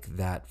like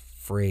that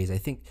phrase. I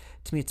think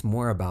to me it's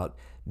more about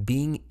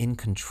being in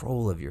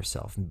control of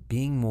yourself,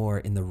 being more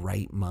in the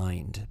right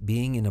mind,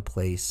 being in a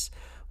place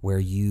where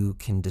you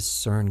can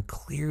discern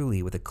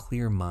clearly with a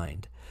clear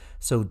mind.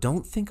 So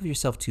don't think of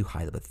yourself too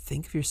highly, but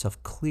think of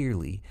yourself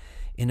clearly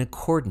in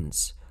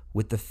accordance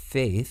with the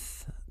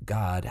faith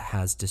God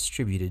has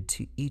distributed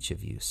to each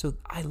of you. So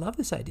I love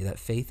this idea that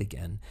faith,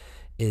 again,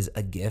 is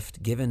a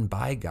gift given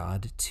by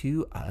God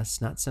to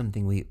us, not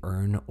something we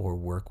earn or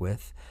work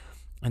with.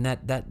 And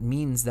that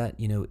means that,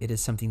 it is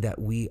something that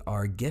we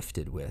are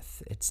gifted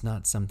with. It's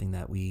not something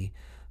that we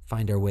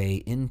find our way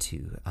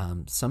into.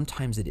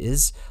 Sometimes it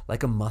is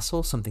like a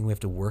muscle, something we have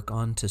to work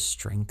on to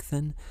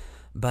strengthen,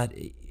 but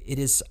it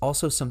is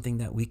also something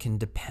that we can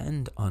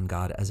depend on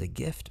God as a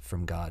gift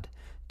from God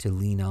to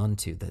lean on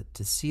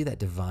to see that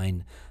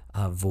divine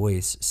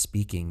voice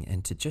speaking,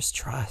 and to just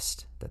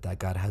trust that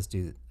God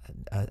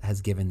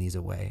has given these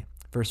away.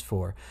 Verse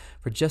 4,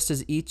 for just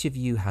as each of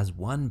you has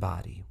one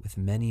body with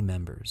many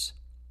members,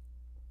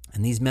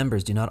 and these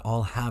members do not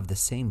all have the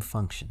same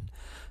function,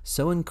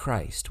 so in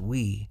Christ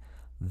we,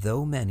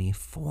 though many,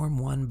 form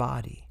one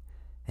body,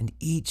 and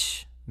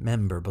each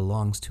member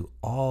belongs to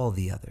all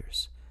the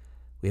others.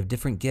 We have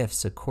different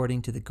gifts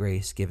according to the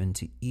grace given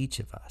to each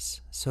of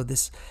us. So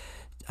this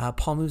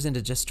Paul moves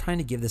into just trying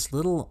to give this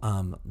little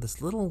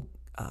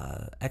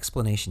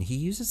explanation. He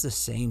uses the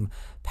same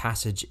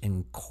passage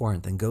in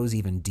Corinth and goes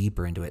even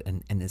deeper into it,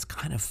 and is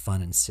kind of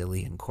fun and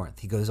silly in Corinth.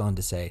 He goes on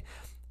to say,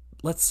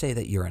 let's say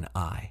that you're an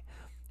eye,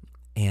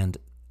 and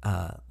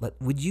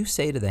would you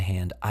say to the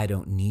hand, I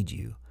don't need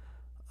you?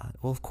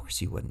 Well, of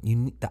course you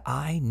wouldn't. The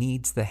eye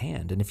needs the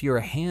hand. And if you're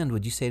a hand,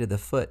 would you say to the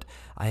foot,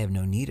 I have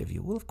no need of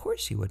you? Well, of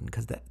course you wouldn't,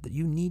 because that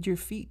you need your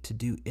feet to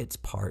do its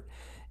part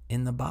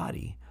in the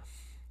body.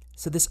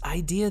 So this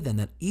idea then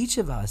that each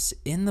of us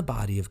in the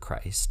body of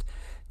Christ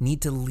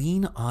need to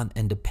lean on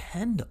and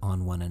depend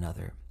on one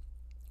another.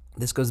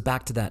 This goes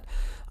back to that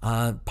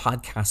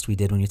podcast we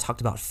did when you talked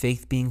about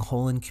faith being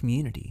whole in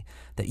community,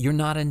 that you're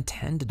not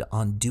intended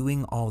on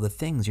doing all the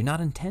things. You're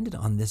not intended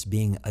on this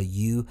being a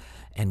you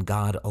and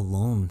God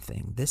alone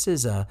thing. This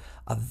is a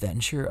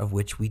venture of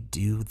which we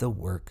do the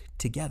work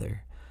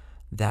together,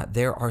 that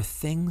there are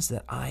things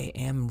that I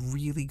am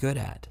really good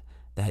at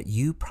that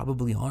you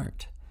probably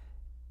aren't,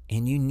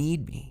 and you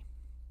need me.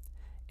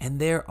 And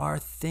there are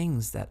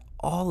things that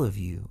all of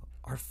you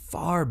are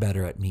far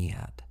better at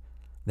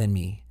than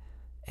me.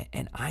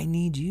 And I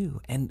need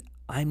you, and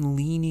I'm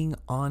leaning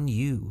on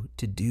you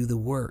to do the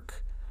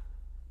work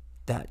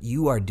that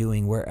you are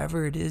doing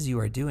wherever it is you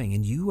are doing,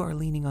 and you are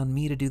leaning on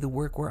me to do the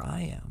work where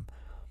I am.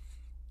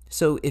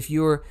 So if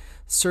you're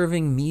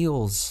serving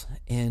meals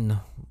in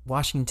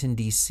Washington,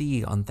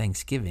 D.C. on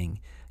Thanksgiving,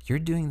 you're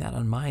doing that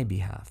on my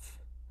behalf.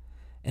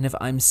 And if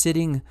I'm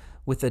sitting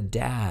with a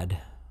dad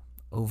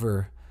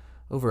over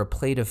a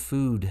plate of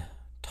food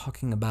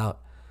talking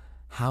about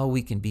how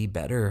we can be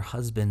better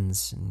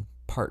husbands and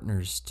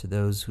partners to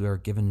those who are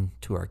given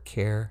to our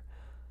care,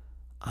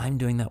 I'm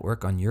doing that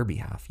work on your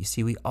behalf. You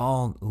see, we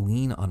all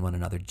lean on one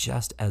another,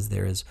 just as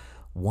there is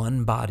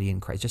one body in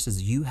Christ. Just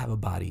as you have a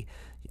body,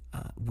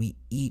 we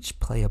each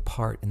play a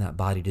part in that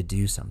body to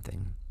do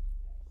something.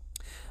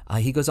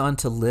 He goes on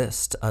to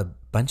list a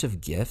bunch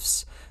of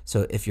gifts.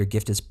 So if your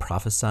gift is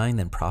prophesying,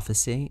 then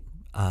prophecy.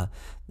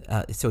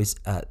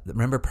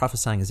 Remember,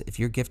 prophesying is if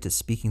your gift is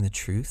speaking the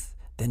truth,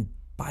 then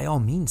by all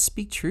means,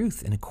 speak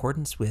truth in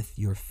accordance with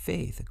your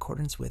faith, in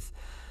accordance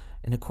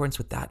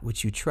with that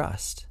which you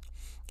trust.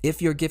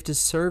 If your gift is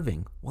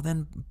serving, well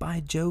then, by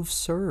Jove,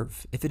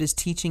 serve. If it is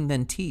teaching,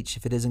 then teach.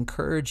 If it is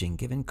encouraging,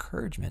 give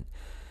encouragement.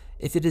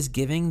 If it is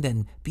giving,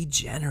 then be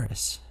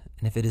generous.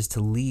 And if it is to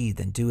lead,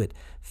 then do it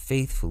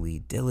faithfully,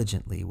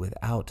 diligently,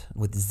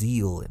 with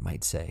zeal, it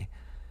might say.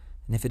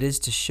 And if it is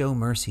to show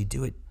mercy,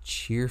 do it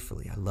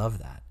cheerfully. I love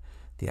that.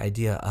 The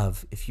idea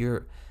of if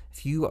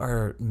you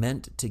are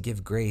meant to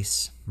give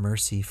grace,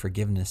 mercy,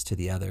 forgiveness to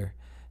the other,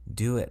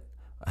 do it.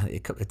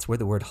 It's where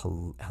the word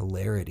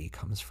hilarity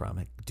comes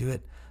from. Do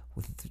it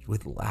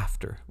with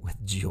laughter,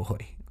 with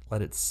joy.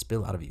 Let it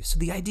spill out of you. So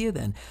the idea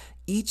then,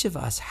 each of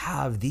us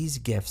have these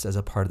gifts as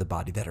a part of the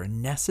body that are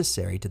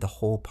necessary to the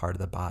whole part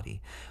of the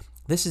body.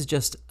 This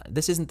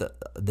isn't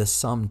the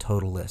sum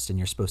total list, and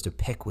you're supposed to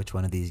pick which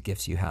one of these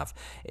gifts you have.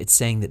 It's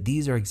saying that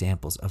these are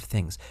examples of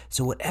things.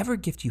 So whatever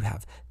gift you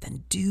have,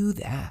 then do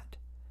that.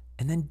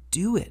 And then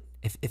do it.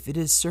 If it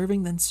is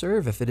serving, then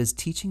serve. If it is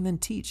teaching, then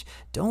teach.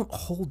 Don't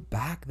hold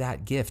back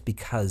that gift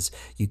because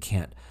you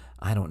can't,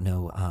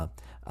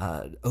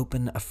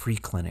 open a free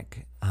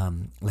clinic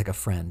like a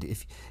friend.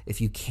 If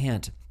you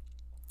can't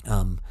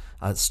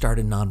start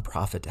a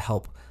nonprofit to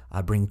help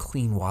bring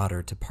clean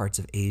water to parts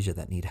of Asia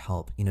that need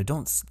help.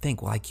 Don't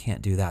think, well, I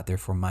can't do that,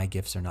 therefore my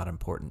gifts are not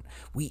important.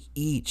 We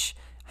each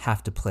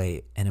have to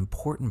play an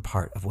important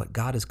part of what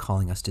God is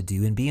calling us to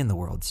do and be in the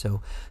world.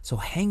 So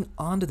hang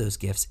on to those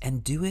gifts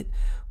and do it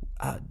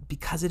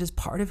because it is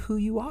part of who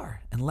you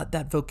are, and let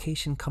that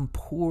vocation come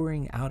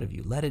pouring out of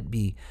you. Let it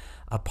be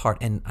a part.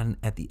 And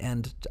at the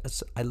end,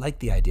 I like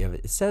the idea of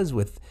it. It says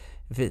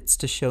if it's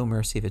to show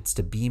mercy, if it's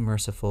to be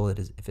merciful,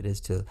 if it is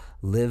to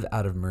live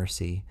out of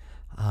mercy,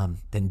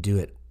 then do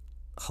it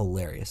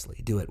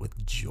hilariously. Do it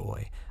with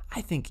joy. I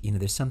think,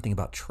 there's something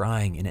about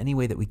trying in any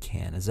way that we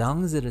can, as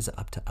long as it is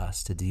up to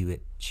us to do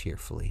it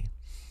cheerfully.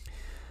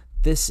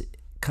 This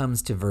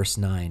comes to verse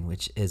 9,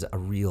 which is a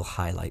real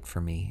highlight for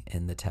me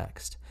in the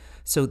text.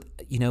 So,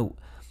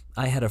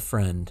 I had a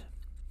friend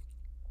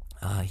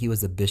He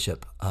was the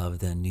bishop of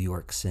the New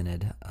York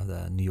Synod, of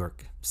the New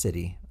York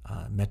City,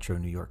 Metro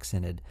New York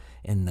Synod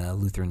in the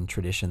Lutheran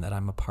tradition that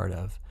I'm a part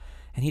of.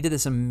 And he did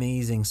this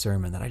amazing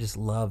sermon that I just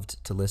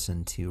loved to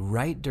listen to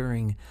right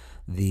during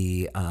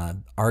the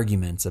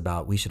arguments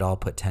about we should all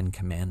put 10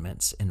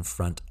 commandments in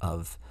front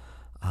of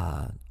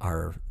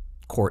our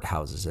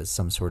courthouses as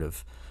some sort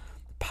of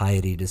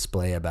piety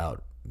display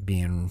about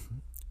being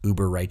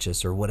uber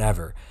righteous or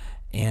whatever.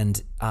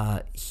 And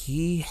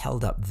he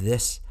held up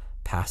this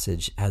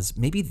passage as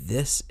maybe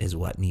this is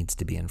what needs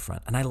to be in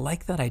front. And I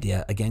like that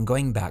idea. Again,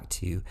 going back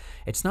to,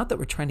 it's not that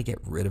we're trying to get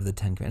rid of the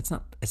 10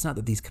 commandments. It's not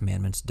that these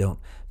commandments don't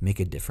make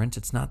a difference.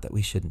 It's not that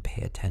we shouldn't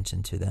pay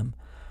attention to them.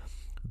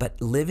 But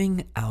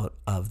living out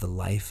of the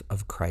life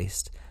of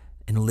Christ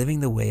and living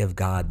the way of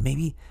God,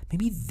 maybe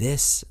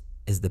this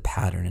is the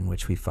pattern in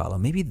which we follow.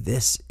 Maybe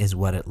this is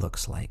what it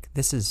looks like.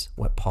 This is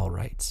what Paul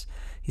writes.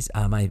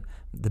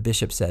 The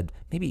bishop said,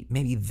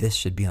 maybe this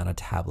should be on a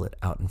tablet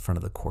out in front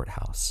of the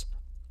courthouse.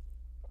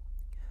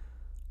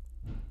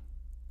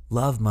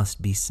 Love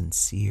must be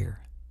sincere.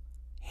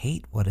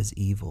 Hate what is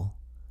evil.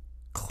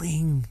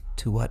 Cling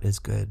to what is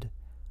good.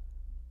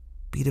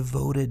 Be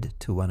devoted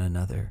to one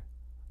another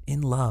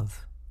in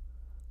love.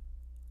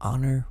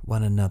 Honor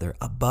one another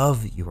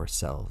above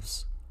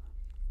yourselves.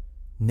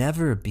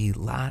 Never be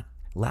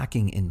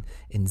lacking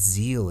in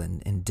zeal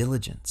and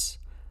diligence,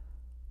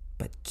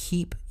 but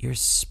keep your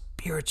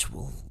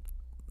spiritual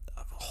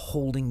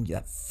holding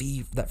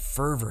that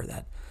fervor,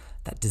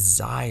 that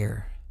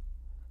desire,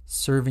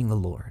 serving the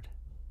Lord.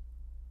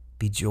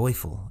 Be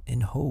joyful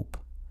in hope,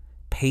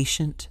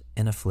 patient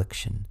in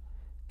affliction,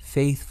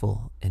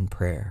 faithful in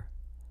prayer.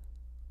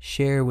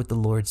 Share with the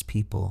Lord's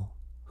people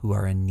who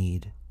are in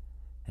need,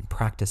 and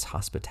practice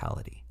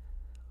hospitality.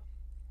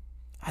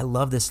 I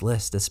love this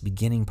list, this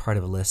beginning part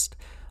of a list.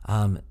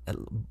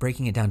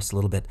 Breaking it down just a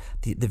little bit,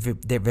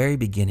 the very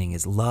beginning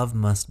is love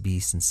must be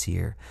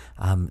sincere.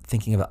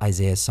 Thinking of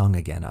Isaiah's song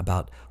again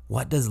about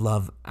what does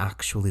love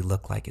actually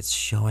look like? It's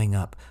showing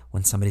up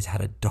when somebody's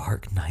had a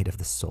dark night of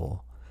the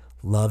soul,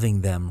 loving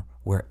them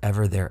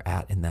wherever they're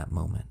at in that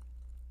moment.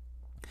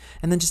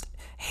 And then just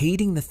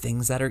hating the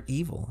things that are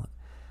evil.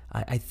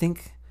 I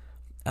think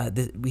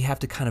we have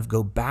to kind of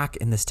go back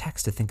in this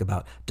text to think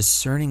about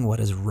discerning what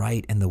is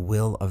right in the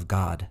will of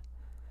God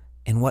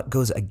and what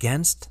goes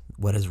against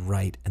what is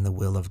right in the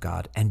will of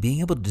God, and being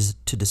able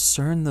to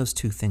discern those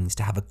two things,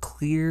 to have a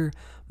clear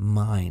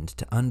mind,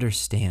 to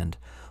understand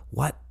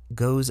what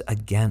goes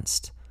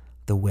against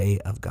the way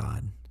of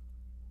God,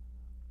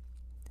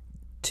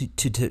 to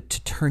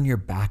turn your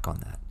back on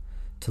that,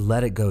 to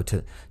let it go,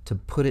 to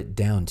put it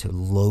down, to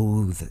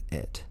loathe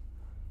it.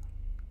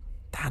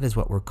 That is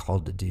what we're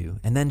called to do.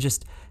 And then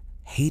just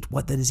hate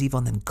what that is evil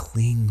and then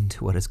cling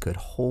to what is good.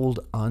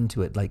 Hold on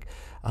to it, like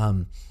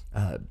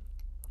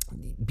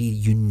be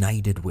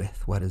united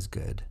with what is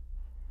good.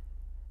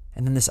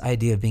 And then this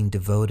idea of being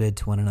devoted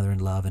to one another in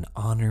love and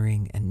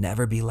honoring and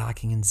never be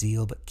lacking in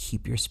zeal, but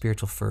keep your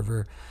spiritual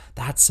fervor.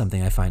 That's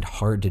something I find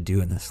hard to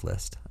do in this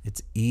list.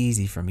 It's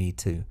easy for me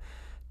to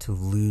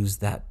lose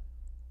that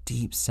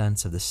deep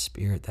sense of the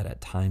Spirit that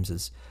at times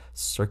is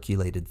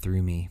circulated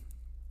through me.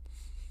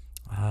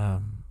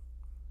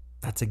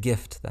 That's a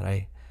gift that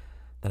I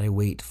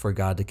wait for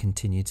God to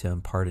continue to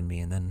impart in me,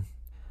 and then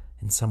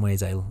in some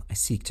ways I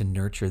seek to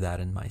nurture that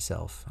in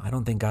myself. I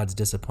don't think God's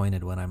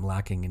disappointed when I'm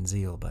lacking in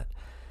zeal, but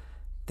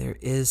there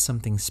is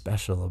something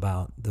special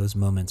about those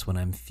moments when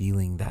I'm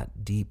feeling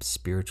that deep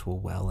spiritual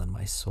well in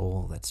my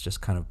soul that's just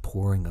kind of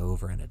pouring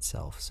over in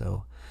itself.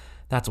 So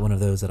that's one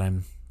of those that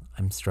I'm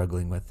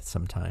struggling with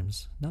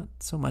sometimes. Not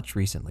so much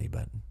recently,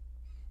 but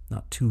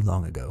not too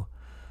long ago.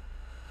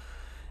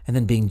 And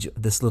then being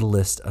this little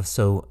list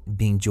of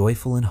being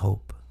joyful in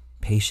hope,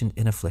 patient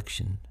in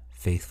affliction,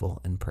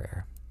 faithful in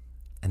prayer,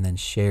 and then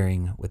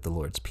sharing with the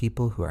Lord's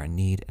people who are in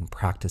need and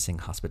practicing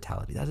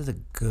hospitality. That is a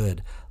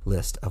good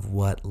list of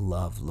what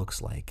love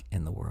looks like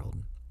in the world.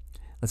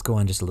 Let's go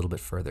on just a little bit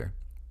further.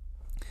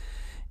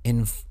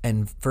 In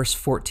verse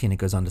 14, it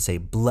goes on to say,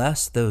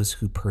 "Bless those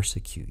who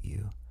persecute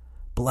you.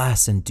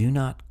 Bless and do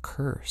not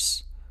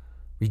curse.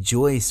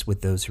 Rejoice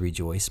with those who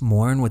rejoice,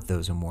 mourn with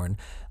those who mourn,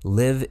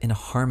 live in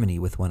harmony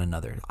with one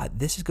another."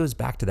 This goes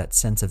back to that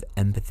sense of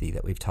empathy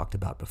that we've talked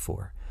about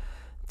before.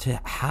 To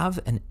have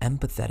an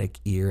empathetic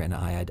ear and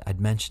eye.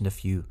 I'd mentioned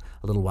a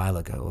little while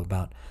ago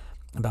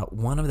about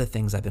one of the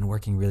things I've been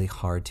working really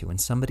hard to. When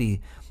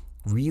somebody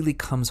really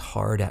comes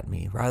hard at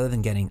me, rather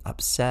than getting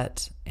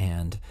upset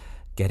and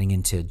getting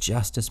into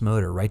justice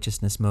mode or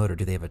righteousness mode, or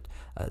do they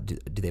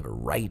have a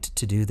right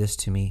to do this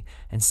to me?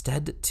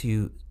 Instead,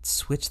 to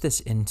switch this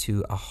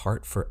into a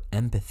heart for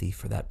empathy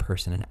for that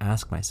person and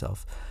ask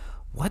myself,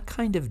 what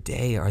kind of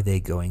day are they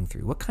going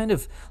through? What kind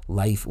of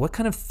life, what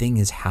kind of thing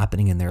is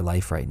happening in their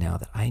life right now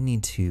that I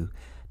need to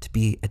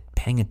be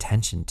paying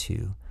attention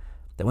to?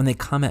 That when they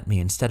come at me,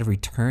 instead of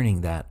returning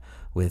that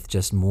with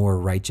just more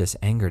righteous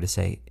anger, to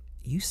say,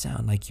 you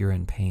sound like you're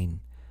in pain,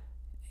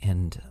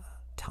 and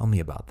tell me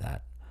about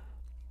that.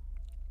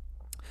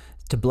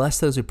 To bless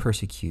those who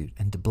persecute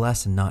and to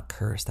bless and not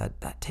curse,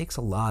 that takes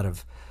a lot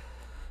of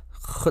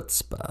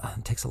chutzpah.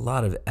 It takes a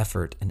lot of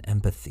effort and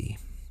empathy.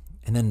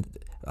 And then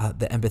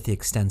the empathy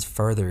extends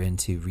further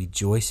into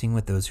rejoicing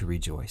with those who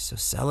rejoice. So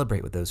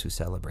celebrate with those who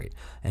celebrate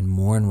and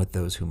mourn with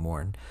those who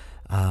mourn.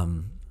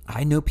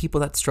 I know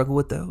people that struggle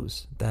with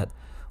those, that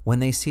when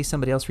they see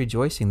somebody else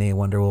rejoicing, they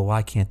wonder, well,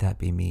 why can't that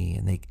be me?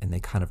 And they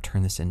kind of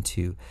turn this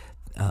into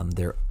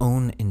their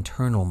own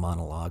internal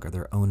monologue or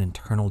their own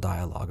internal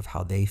dialogue of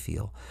how they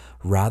feel,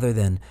 rather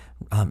than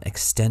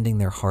extending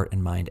their heart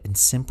and mind and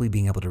simply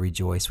being able to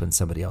rejoice when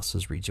somebody else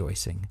is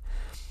rejoicing.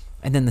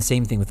 And then the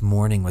same thing with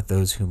mourning with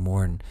those who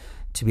mourn,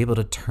 to be able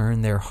to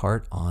turn their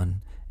heart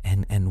on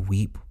and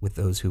weep with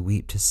those who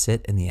weep, to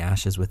sit in the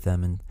ashes with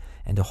them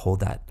and to hold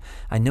that.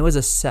 I know as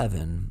a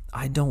 7,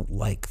 I don't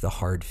like the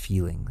hard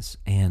feelings,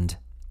 and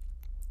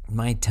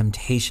my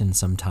temptation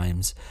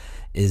sometimes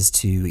is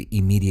to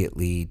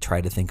immediately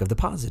try to think of the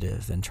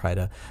positive and try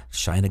to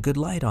shine a good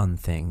light on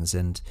things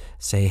and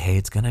say, hey,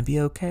 it's going to be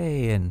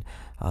okay, and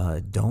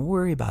don't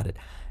worry about it.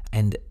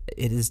 And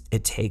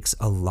it takes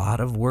a lot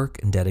of work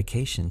and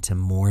dedication to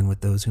mourn with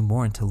those who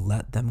mourn, to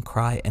let them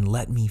cry and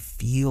let me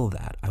feel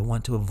that. I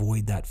want to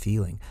avoid that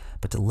feeling,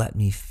 but to let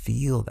me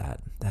feel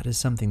that. That is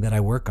something that I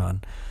work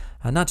on,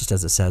 not just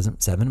as a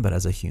 7, but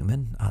as a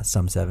human.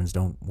 Some 7s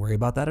don't worry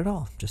about that at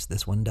all. Just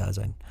this one does.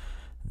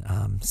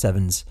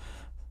 7s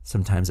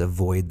sometimes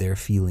avoid their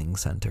feeling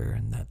center,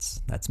 and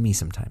that's me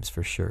sometimes,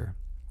 for sure.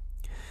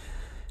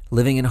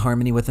 Living in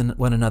harmony with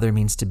one another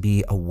means to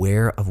be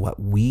aware of what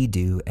we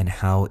do and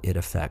how it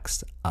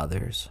affects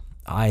others.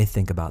 I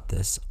think about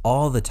this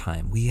all the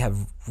time. We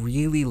have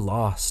really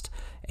lost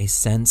a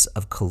sense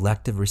of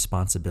collective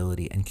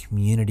responsibility and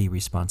community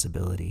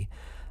responsibility,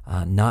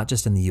 not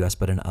just in the U.S.,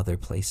 but in other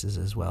places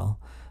as well.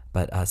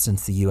 But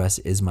since the U.S.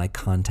 is my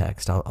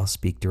context, I'll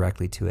speak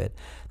directly to it,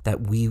 that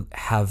we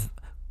have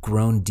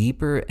grown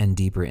deeper and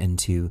deeper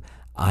into,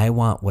 I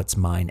want what's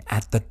mine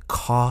at the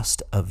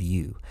cost of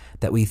you.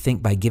 That we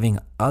think by giving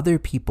other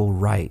people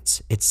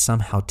rights, it's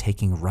somehow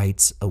taking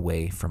rights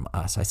away from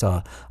us. I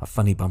saw a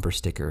funny bumper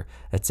sticker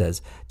that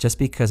says, just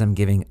because I'm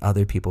giving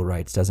other people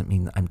rights doesn't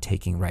mean I'm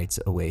taking rights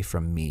away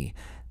from me.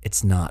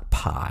 It's not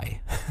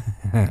pie.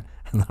 I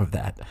love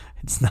that.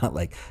 It's not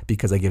like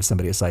because I give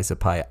somebody a slice of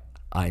pie,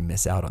 I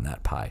miss out on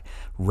that pie.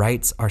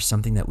 Rights are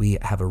something that we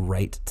have a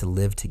right to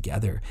live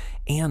together.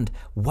 And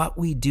what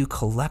we do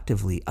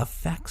collectively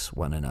affects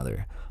one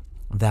another.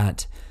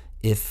 That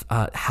if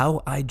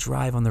how I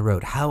drive on the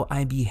road, how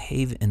I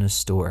behave in a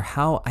store,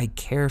 how I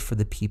care for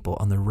the people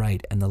on the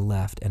right and the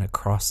left and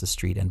across the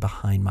street and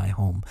behind my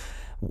home,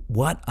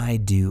 what I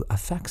do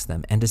affects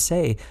them. And to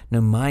say,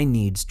 no, my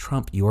needs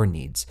trump your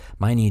needs.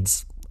 My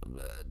needs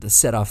to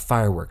set off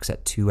fireworks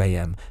at 2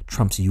 a.m.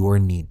 trumps your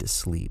need to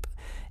sleep.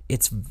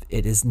 It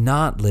is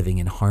not living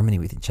in harmony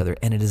with each other,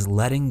 and it is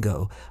letting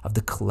go of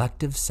the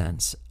collective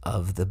sense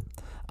of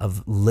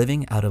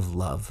living out of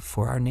love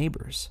for our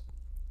neighbors.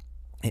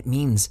 It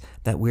means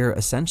that we're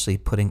essentially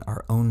putting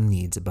our own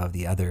needs above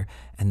the other,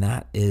 and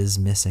that is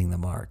missing the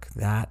mark.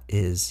 That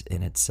is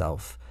in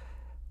itself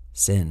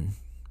sin,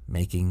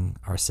 making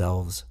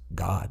ourselves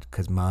God,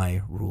 because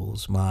my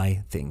rules,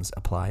 my things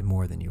apply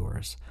more than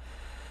yours.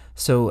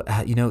 So,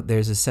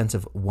 there's a sense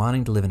of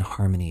wanting to live in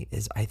harmony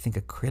is, I think,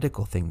 a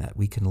critical thing that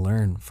we can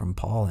learn from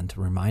Paul and to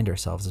remind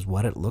ourselves is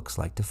what it looks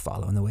like to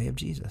follow in the way of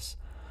Jesus.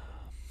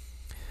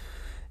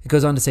 It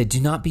goes on to say,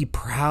 do not be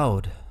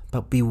proud,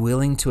 but be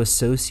willing to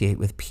associate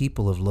with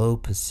people of low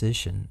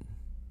position.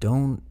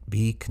 Don't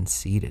be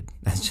conceited.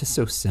 That's just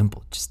so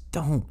simple. Just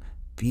don't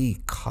be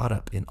caught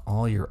up in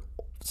all your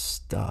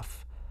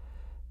stuff.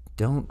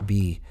 Don't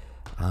be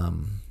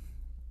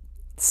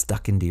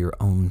stuck into your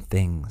own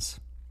things.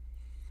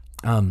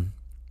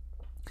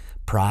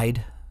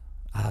 Pride.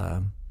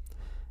 I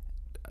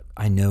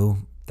know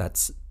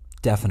that's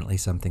definitely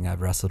something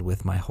I've wrestled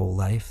with my whole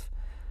life.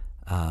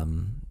 I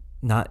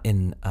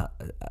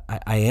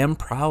am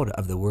proud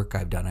of the work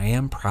I've done. I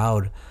am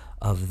proud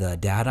of the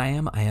dad I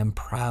am. I am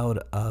proud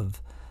of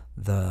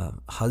the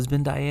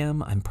husband I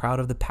am. I'm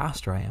proud of the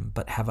pastor I am.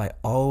 But have I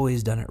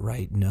always done it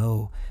right?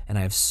 No. And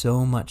I have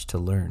so much to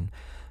learn.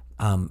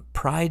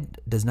 Pride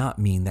does not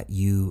mean that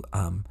you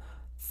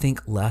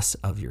think less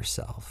of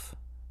yourself.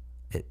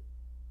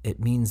 It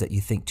means that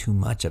you think too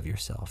much of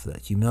yourself.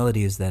 That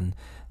humility is then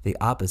the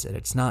opposite.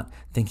 It's not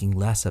thinking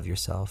less of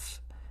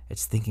yourself.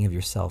 It's thinking of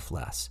yourself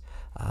less.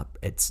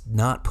 It's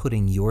not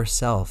putting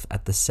yourself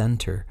at the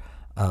center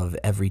of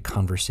every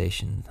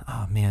conversation.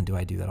 Oh man, do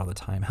I do that all the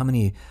time? How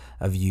many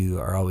of you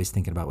are always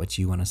thinking about what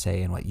you want to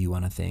say and what you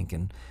want to think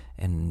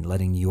and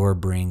letting your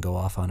brain go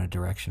off on a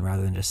direction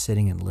rather than just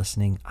sitting and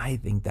listening? I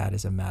think that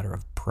is a matter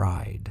of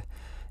pride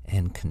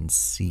and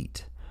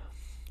conceit.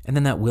 And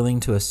then that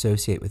willing to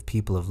associate with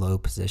people of low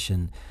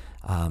position,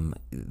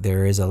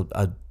 there is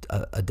a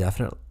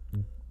definite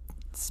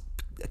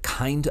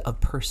kind of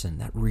person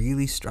that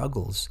really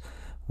struggles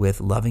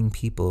with loving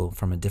people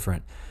from a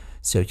different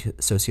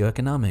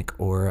socioeconomic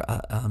or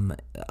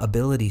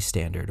ability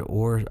standard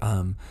or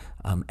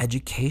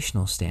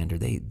educational standard.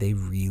 They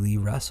really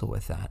wrestle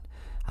with that.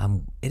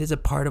 It is a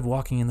part of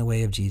walking in the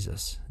way of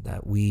Jesus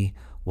that we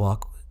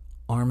walk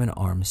arm in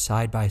arm,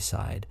 side by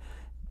side,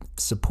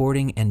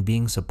 supporting and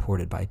being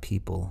supported by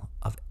people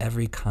of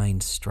every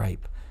kind,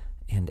 stripe,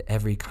 and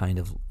every kind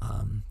of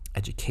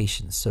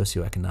education,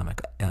 socioeconomic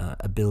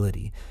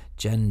ability,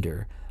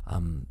 gender,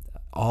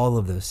 all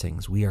of those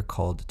things. We are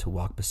called to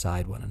walk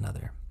beside one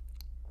another.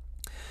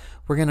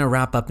 We're going to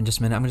wrap up in just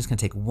a minute. I'm just going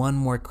to take one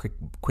more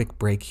quick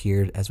break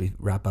here as we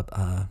wrap up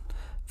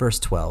verse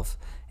 12.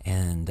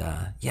 And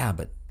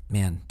but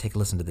man, take a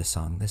listen to this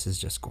song. This is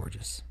just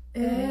gorgeous.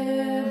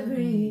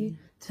 Every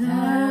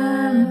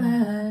time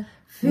I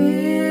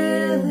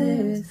feel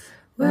this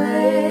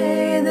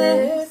way,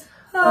 this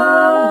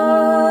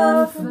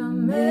old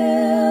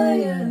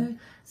familiar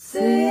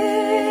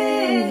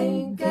sinking,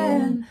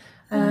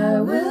 I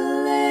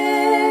will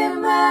lay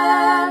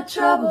my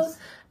troubles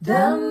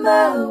down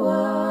by the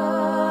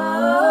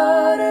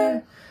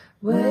water,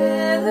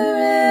 where the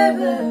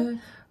river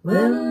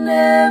will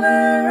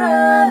never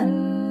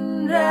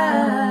run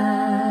dry.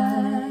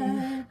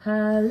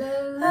 Hallelujah.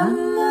 I'm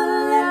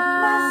gonna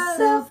let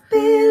myself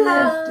be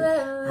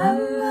lifted. I'm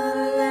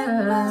gonna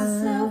let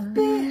myself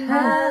be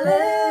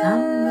hallelujah.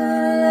 I'm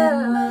gonna let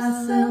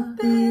myself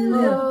be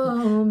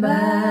lifted. By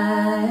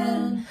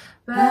and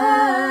by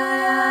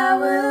I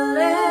will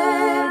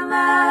lay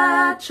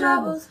my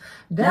troubles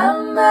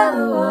down by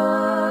the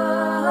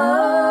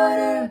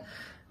water,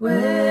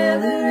 where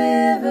the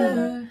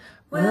river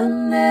will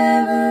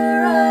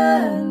never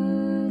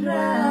run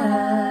dry.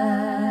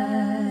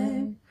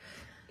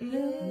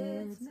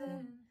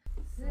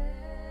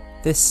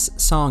 This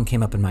song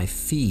came up in my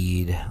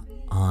feed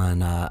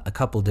on a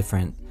couple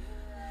different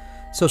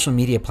social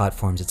media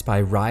platforms. It's by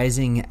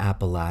Rising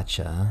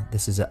Appalachia.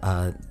 This is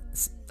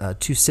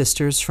two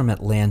sisters from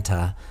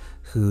Atlanta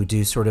who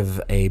do sort of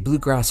a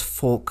bluegrass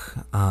folk.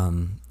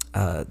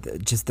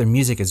 Just their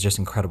music is just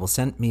incredible.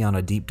 Sent me on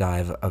a deep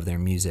dive of their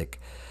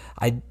music.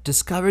 I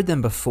discovered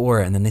them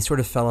before and then they sort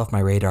of fell off my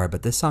radar,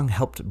 but this song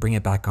helped bring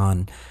it back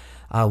on.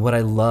 What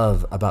I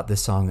love about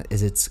this song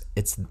is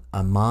it's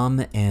a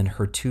mom and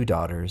her two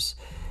daughters,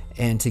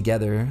 and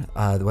together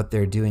what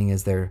they're doing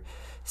is they're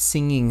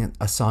singing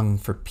a song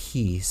for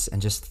peace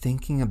and just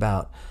thinking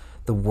about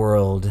the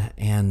world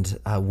and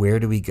where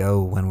do we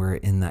go when we're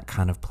in that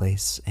kind of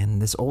place.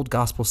 And this old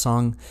gospel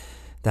song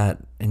that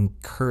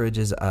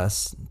encourages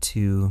us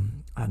to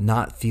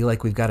not feel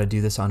like we've got to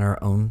do this on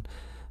our own,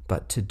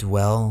 but to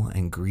dwell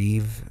and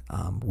grieve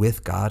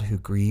with God who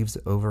grieves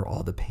over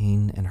all the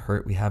pain and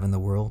hurt we have in the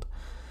world.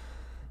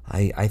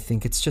 I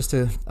think it's just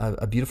a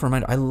beautiful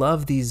reminder. I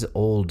love these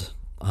old,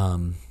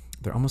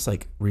 they're almost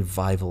like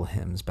revival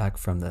hymns back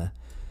from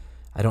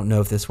I don't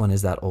know if this one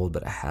is that old,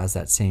 but it has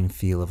that same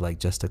feel of like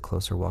Just a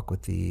Closer Walk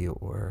with Thee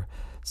or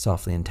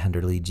Softly and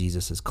Tenderly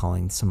Jesus Is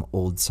Calling, some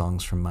old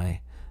songs from my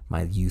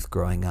youth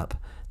growing up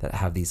that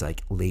have these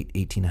like late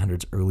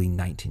 1800s, early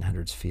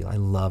 1900s feel. I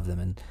love them,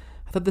 and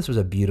I thought this was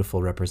a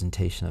beautiful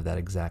representation of that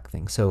exact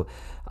thing. So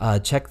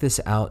check this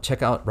out.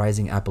 Check out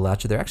Rising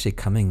Appalachia. They're actually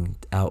coming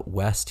out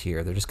west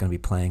here. They're just going to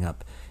be playing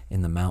up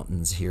in the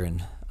mountains here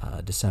in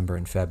December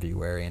and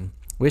February. And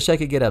wish I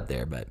could get up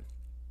there, but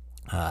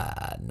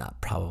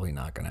probably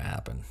not going to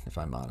happen, if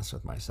I'm honest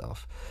with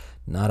myself.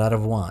 Not out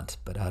of want,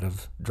 but out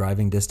of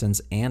driving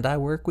distance, and I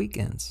work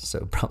weekends,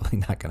 so probably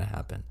not going to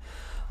happen.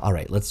 All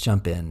right, let's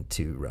jump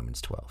into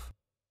Romans 12.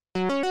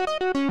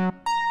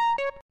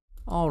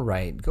 All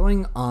right,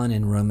 going on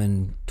in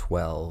Romans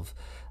 12,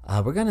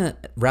 we're going to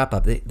wrap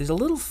up. There's a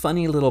little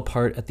funny little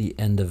part at the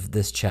end of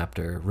this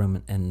chapter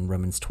in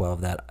Romans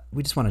 12 that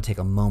we just want to take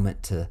a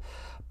moment to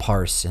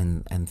parse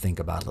and think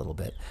about a little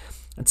bit.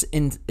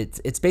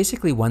 It's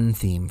basically one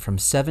theme from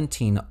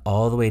 17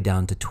 all the way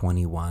down to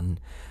 21,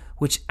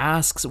 which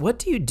asks, what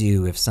do you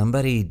do if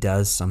somebody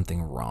does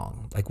something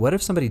wrong? Like, what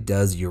if somebody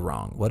does you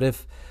wrong? What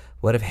if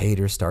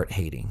haters start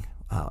hating?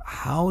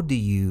 How do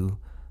you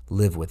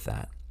live with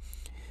that?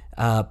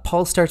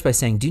 Paul starts by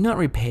saying, do not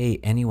repay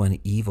anyone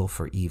evil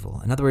for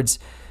evil. In other words,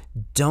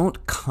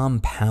 don't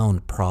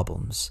compound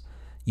problems.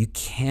 You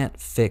can't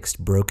fix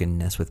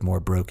brokenness with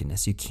more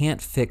brokenness. You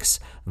can't fix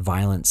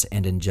violence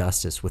and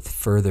injustice with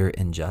further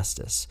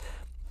injustice.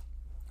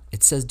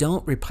 It says,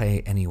 don't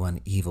repay anyone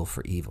evil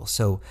for evil.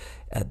 So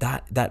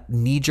that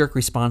knee-jerk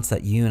response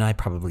that you and I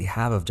probably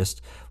have of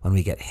just when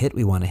we get hit,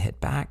 we want to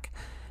hit back,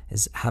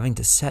 is having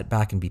to set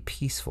back and be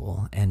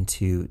peaceful and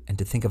to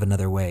think of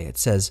another way. It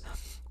says,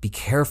 be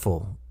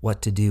careful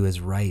what to do is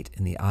right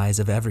in the eyes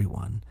of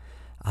everyone,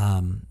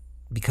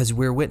 because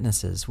we're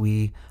witnesses.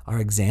 We are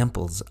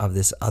examples of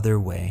this other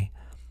way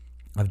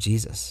of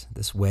Jesus,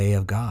 this way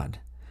of God.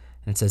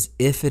 And it says,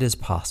 if it is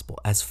possible,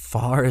 as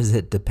far as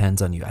it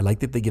depends on you. I like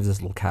that they give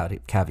this little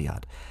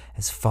caveat.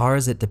 As far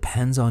as it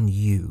depends on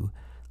you,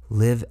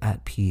 live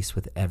at peace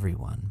with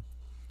everyone.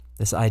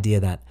 This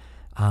idea that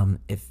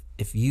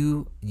if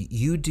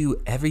you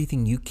do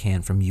everything you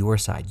can from your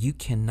side, you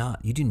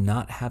do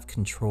not have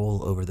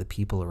control over the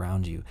people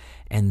around you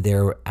and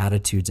their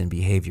attitudes and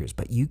behaviors,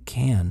 but you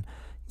can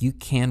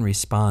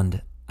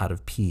respond out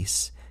of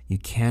peace. You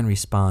can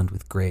respond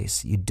with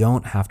grace. You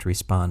don't have to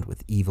respond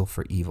with evil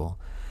for evil.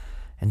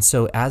 And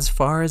so as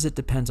far as it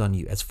depends on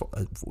you, as far,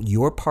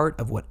 your part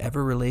of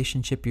whatever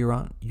relationship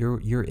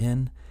you're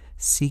in,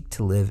 seek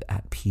to live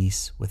at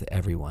peace with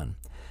everyone.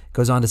 It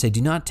goes on to say,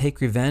 do not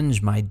take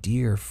revenge, my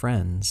dear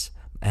friends.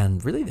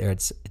 And really there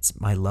it's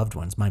my loved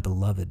ones, my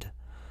beloved.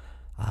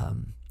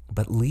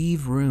 But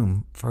leave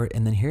room for,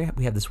 and then here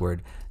we have this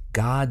word,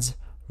 God's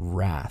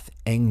wrath,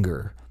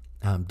 anger,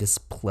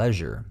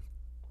 displeasure.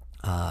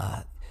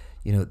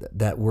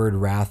 That word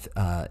wrath,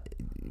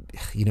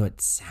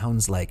 it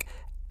sounds like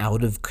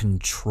out of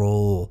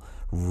control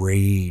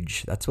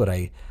rage. That's what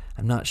I'm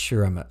not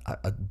sure I'm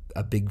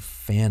a big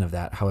fan of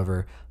that.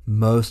 However,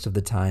 most of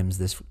the times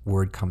this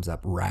word comes up,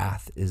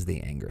 wrath is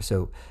the anger.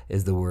 So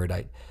is the word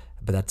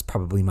but that's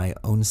probably my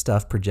own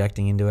stuff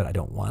projecting into it. I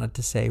don't want it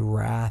to say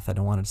wrath. I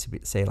don't want it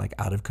to say like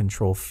out of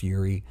control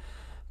fury.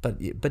 But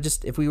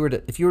just if you were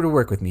to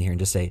work with me here and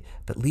just say,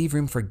 but leave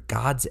room for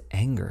God's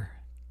anger,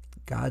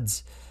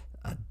 God's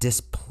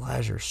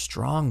displeasure,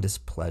 strong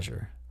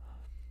displeasure.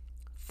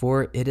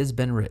 For it has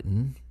been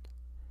written,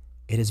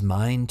 it is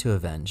mine to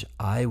avenge.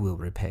 I will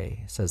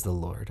repay, says the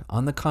Lord.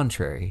 On the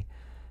contrary,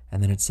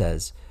 and then it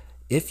says,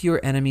 if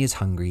your enemy is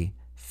hungry,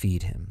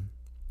 feed him.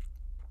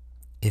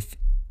 If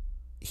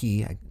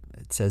he, it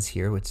says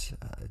here, which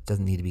it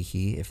doesn't need to be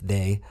he, if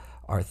they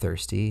are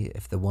thirsty,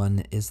 if the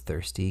one is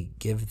thirsty,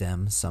 give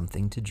them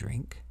something to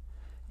drink.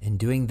 In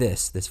doing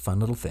this fun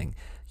little thing,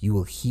 you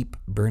will heap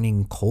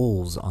burning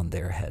coals on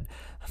their head.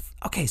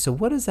 Okay, so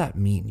what does that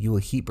mean? You will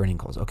heap burning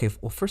coals. Okay,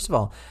 well, first of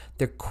all,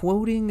 they're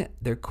quoting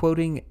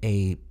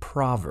a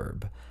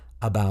proverb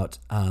about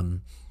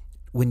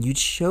when you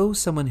show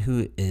someone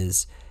who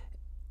is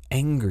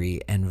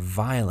angry and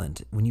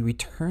violent, when you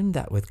return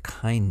that with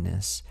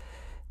kindness,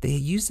 they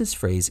use this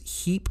phrase,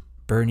 heap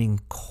burning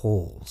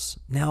coals.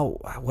 Now,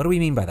 what do we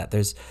mean by that?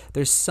 There's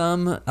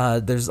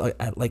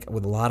like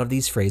with a lot of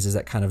these phrases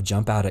that kind of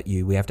jump out at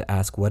you, we have to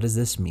ask, what does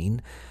this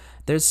mean?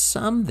 There's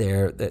some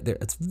there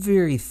it's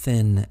very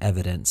thin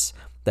evidence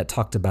that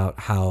talked about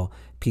how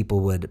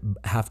people would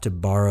have to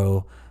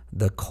borrow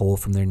the coal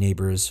from their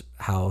neighbor's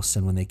house,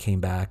 and when they came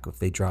back, if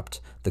they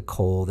dropped the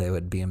coal, they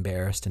would be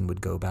embarrassed and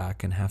would go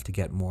back and have to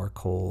get more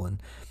coal,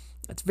 and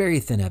it's very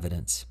thin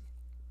evidence.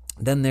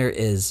 Then there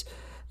is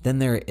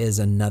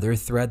another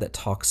thread that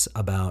talks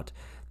about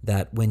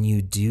that when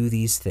you do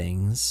these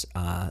things,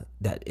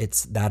 that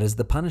is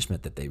the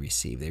punishment that they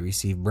receive. They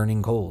receive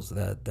burning coals,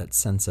 that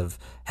sense of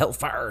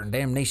hellfire and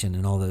damnation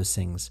and all those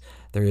things.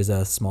 There is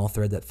a small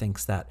thread that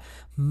thinks that.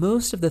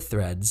 Most of the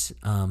threads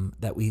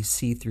that we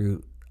see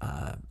through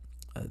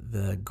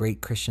the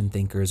great Christian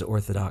thinkers,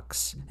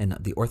 Orthodox, and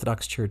the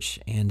Orthodox Church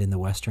and in the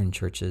Western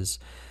churches,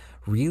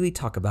 really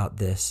talk about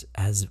this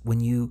as when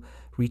you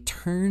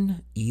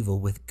return evil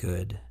with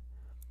good,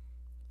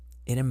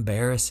 it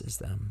embarrasses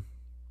them.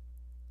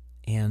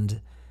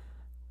 And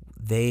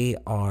they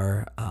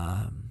are,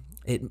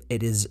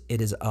 it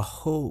is a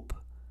hope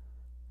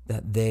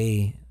that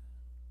they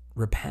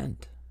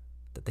repent,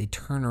 that they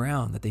turn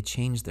around, that they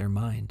change their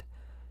mind,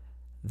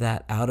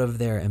 that out of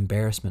their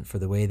embarrassment for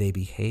the way they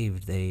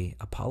behaved, they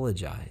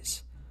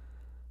apologize.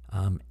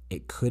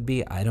 It could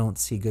be, I don't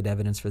see good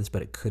evidence for this,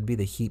 but it could be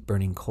the heap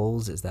burning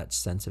coals is that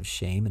sense of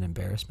shame and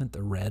embarrassment,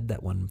 the red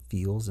that one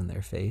feels in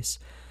their face.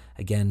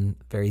 Again,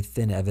 very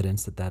thin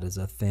evidence that is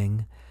a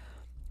thing.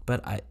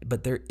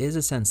 But there is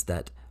a sense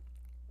that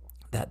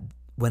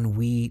when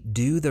we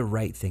do the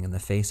right thing in the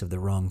face of the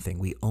wrong thing,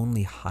 we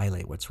only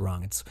highlight what's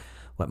wrong. It's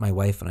what my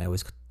wife and I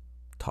always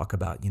talk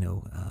about.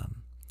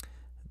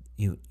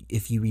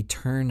 If you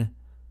return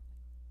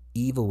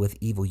evil with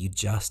evil, you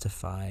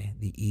justify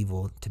the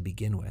evil to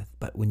begin with.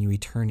 But when you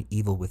return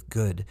evil with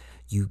good,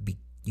 you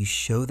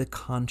show the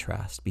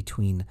contrast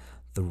between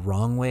the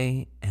wrong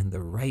way and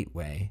the right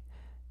way.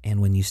 And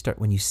when you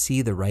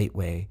see the right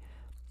way,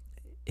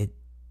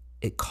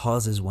 it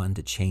causes one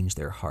to change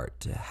their heart,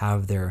 to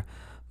have their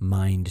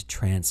mind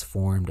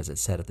transformed, as it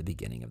said at the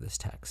beginning of this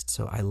text.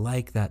 So I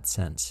like that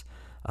sense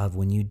of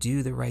when you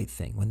do the right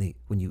thing,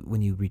 when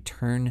you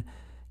return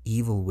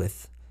evil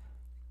with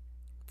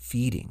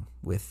feeding,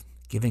 with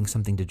giving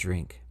something to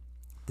drink,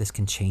 this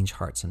can change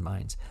hearts and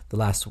minds. The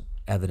last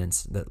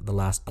evidence, the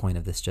last point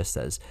of this just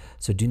says,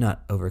 so do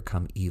not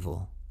overcome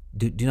evil.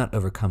 Do not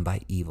overcome by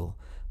evil,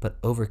 but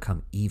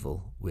overcome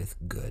evil with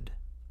good.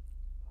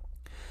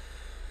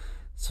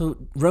 So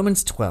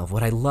Romans 12,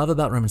 what I love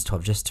about Romans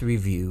 12, just to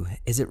review,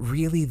 is it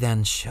really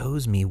then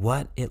shows me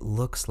what it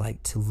looks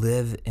like to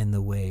live in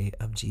the way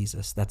of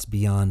Jesus. That's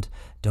beyond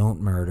don't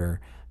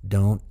murder,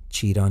 don't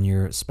cheat on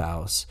your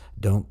spouse,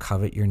 don't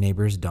covet your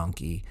neighbor's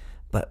donkey,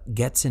 but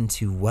gets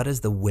into what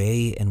is the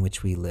way in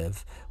which we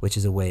live, which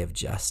is a way of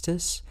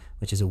justice,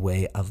 which is a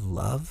way of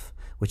love,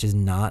 which is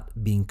not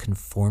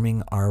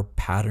conforming our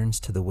patterns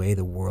to the way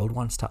the world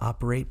wants to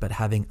operate, but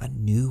having a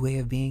new way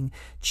of being,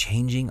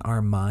 changing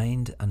our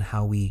mind on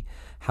how we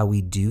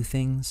do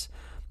things,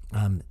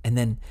 and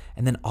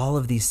then all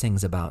of these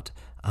things about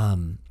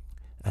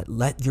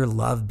Let your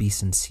love be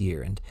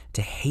sincere, and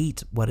to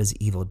hate what is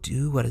evil,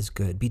 do what is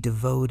good, be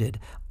devoted,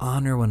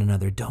 honor one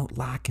another, don't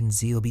lack in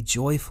zeal, be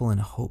joyful in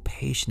hope,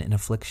 patient in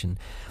affliction.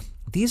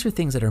 These are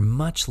things that are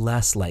much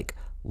less like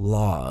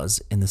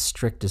laws in the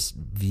strictest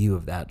view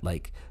of that,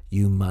 like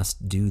you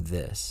must do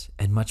this,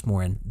 and much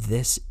more in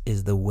this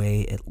is the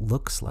way it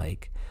looks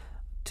like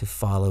to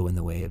follow in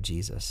the way of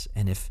Jesus.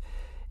 And if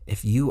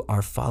you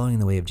are following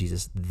the way of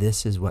Jesus,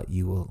 this is what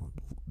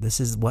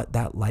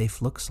that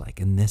life looks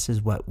like, and this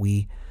is what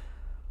we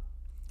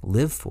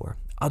live for.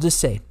 I'll just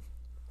say,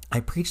 I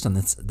preached on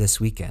this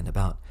weekend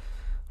about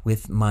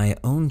with my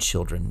own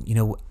children.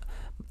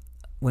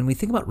 When we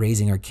think about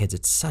raising our kids,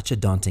 it's such a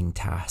daunting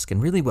task.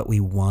 And really what we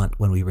want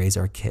when we raise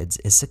our kids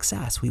is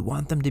success. We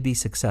want them to be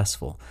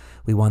successful.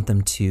 We want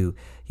them to,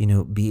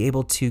 be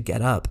able to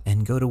get up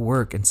and go to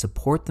work and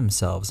support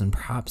themselves. And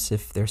perhaps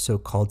if they're so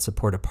called,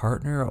 support a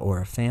partner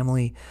or a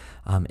family,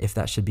 if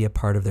that should be a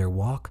part of their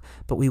walk.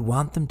 But we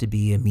want them to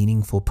be a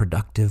meaningful,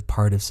 productive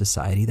part of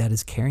society that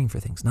is caring for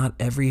things. Not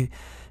every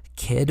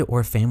kid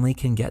or family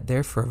can get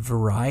there for a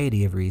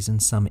variety of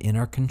reasons, some in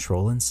our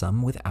control and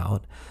some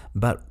without,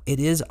 but it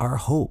is our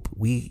hope.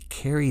 We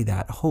carry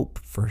that hope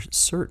for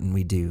certain,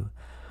 we do.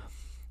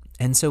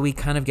 And so we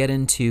kind of get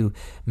into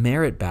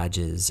merit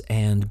badges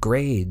and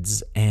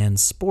grades and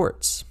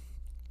sports.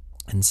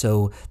 And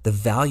so the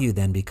value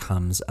then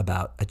becomes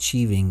about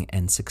achieving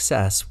and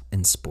success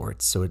in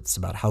sports. So it's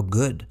about how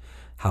good,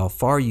 how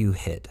far you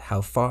hit,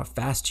 how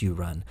fast you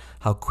run,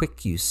 how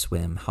quick you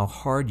swim, how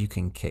hard you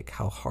can kick,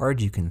 how hard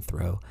you can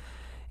throw.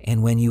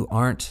 And when you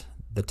aren't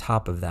the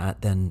top of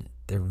that, then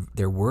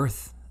their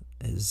worth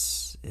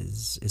is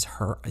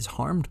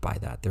harmed by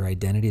that. Their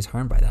identity is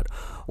harmed by that.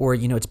 Or,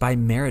 it's by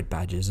merit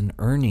badges and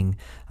earning,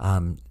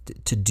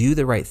 to do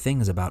the right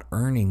thing is about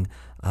earning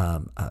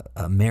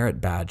a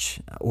merit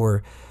badge,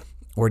 or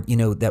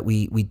that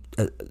we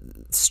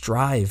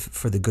strive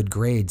for the good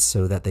grades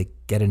so that they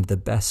get into the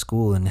best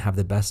school and have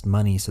the best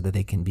money so that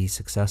they can be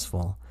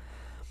successful.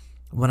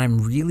 When I'm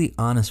really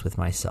honest with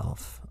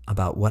myself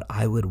about what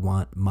I would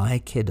want my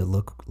kid to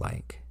look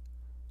like,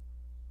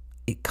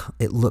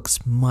 it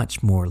looks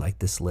much more like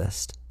this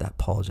list that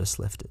Paul just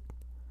lifted.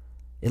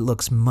 It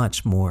looks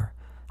much more.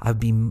 Of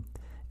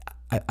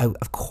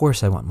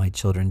course I want my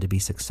children to be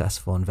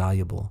successful and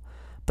valuable,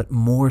 but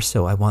more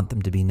so I want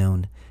them to be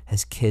known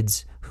as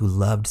kids who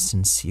loved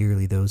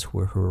sincerely those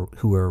who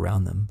were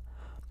around them,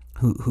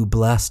 who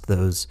blessed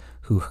those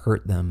who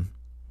hurt them,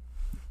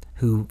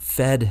 who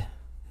fed,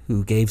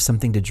 who gave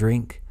something to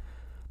drink,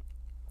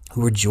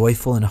 who were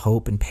joyful in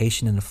hope and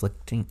patient in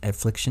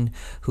affliction,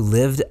 who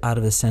lived out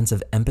of a sense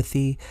of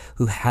empathy,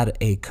 who had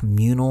a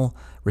communal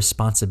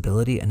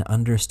responsibility and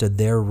understood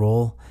their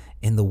role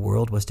in the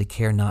world was to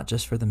care not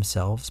just for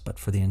themselves, but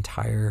for the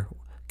entire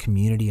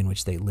community in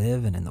which they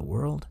live and in the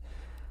world.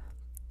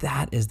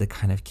 That is the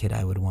kind of kid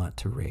I would want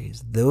to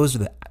raise. Those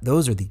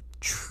are the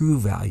true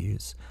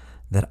values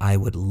that I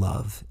would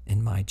love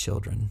in my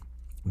children.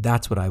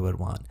 That's what I would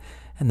want.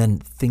 And then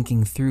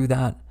thinking through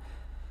that,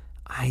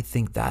 I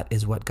think that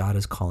is what God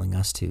is calling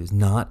us to, is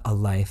not a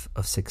life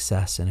of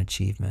success and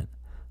achievement,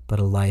 but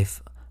a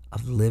life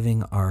of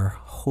living our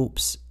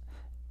hopes,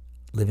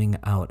 living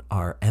out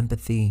our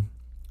empathy,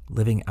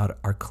 living out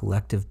our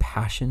collective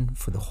passion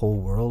for the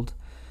whole world,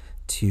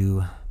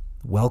 to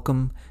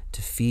welcome,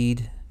 to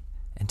feed,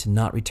 and to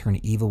not return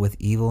evil with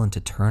evil, and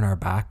to turn our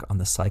back on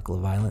the cycle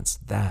of violence.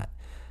 That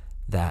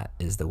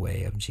is the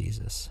way of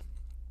Jesus.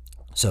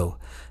 So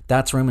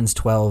that's Romans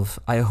 12.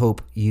 I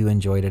hope you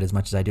enjoyed it as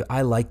much as I do.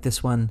 I like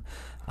this one.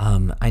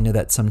 I know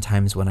that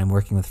sometimes when I'm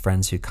working with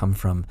friends who come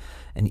from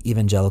an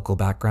evangelical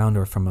background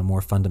or from a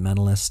more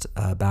fundamentalist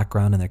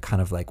background, and they're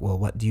kind of like, well,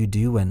 what do you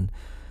do when,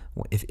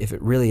 if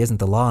it really isn't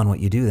the law and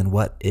what you do, then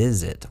what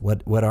is it?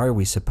 What are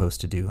we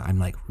supposed to do? I'm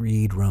like,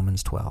 read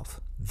Romans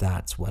 12.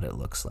 That's what it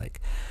looks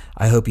like.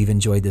 I hope you've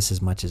enjoyed this as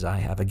much as I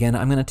have. Again,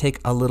 I'm going to take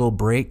a little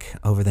break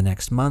over the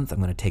next month. I'm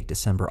going to take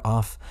December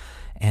off.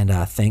 And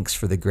thanks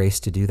for the grace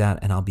to do that.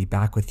 And I'll be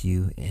back with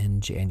you in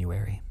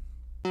January.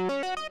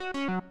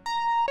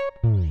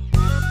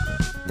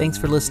 Thanks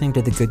for listening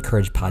to the Good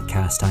Courage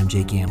Podcast. I'm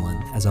Jake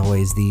Gamlin. As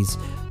always, these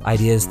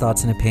ideas,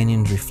 thoughts, and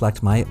opinions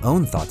reflect my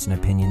own thoughts and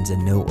opinions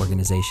and no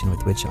organization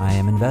with which I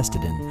am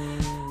invested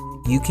in.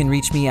 You can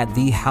reach me at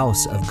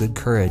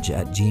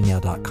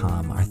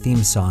thehouseofgoodcourage@gmail.com. Our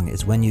theme song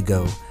is When You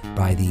Go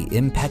by the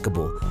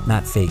impeccable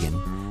Matt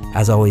Fagan.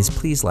 As always,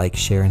 please like,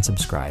 share, and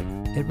subscribe.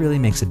 It really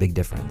makes a big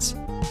difference.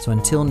 So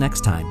until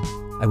next time,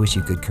 I wish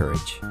you good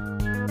courage.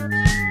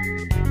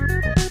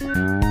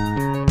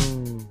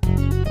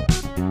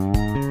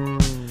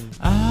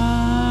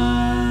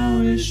 I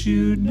wish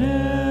you'd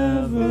never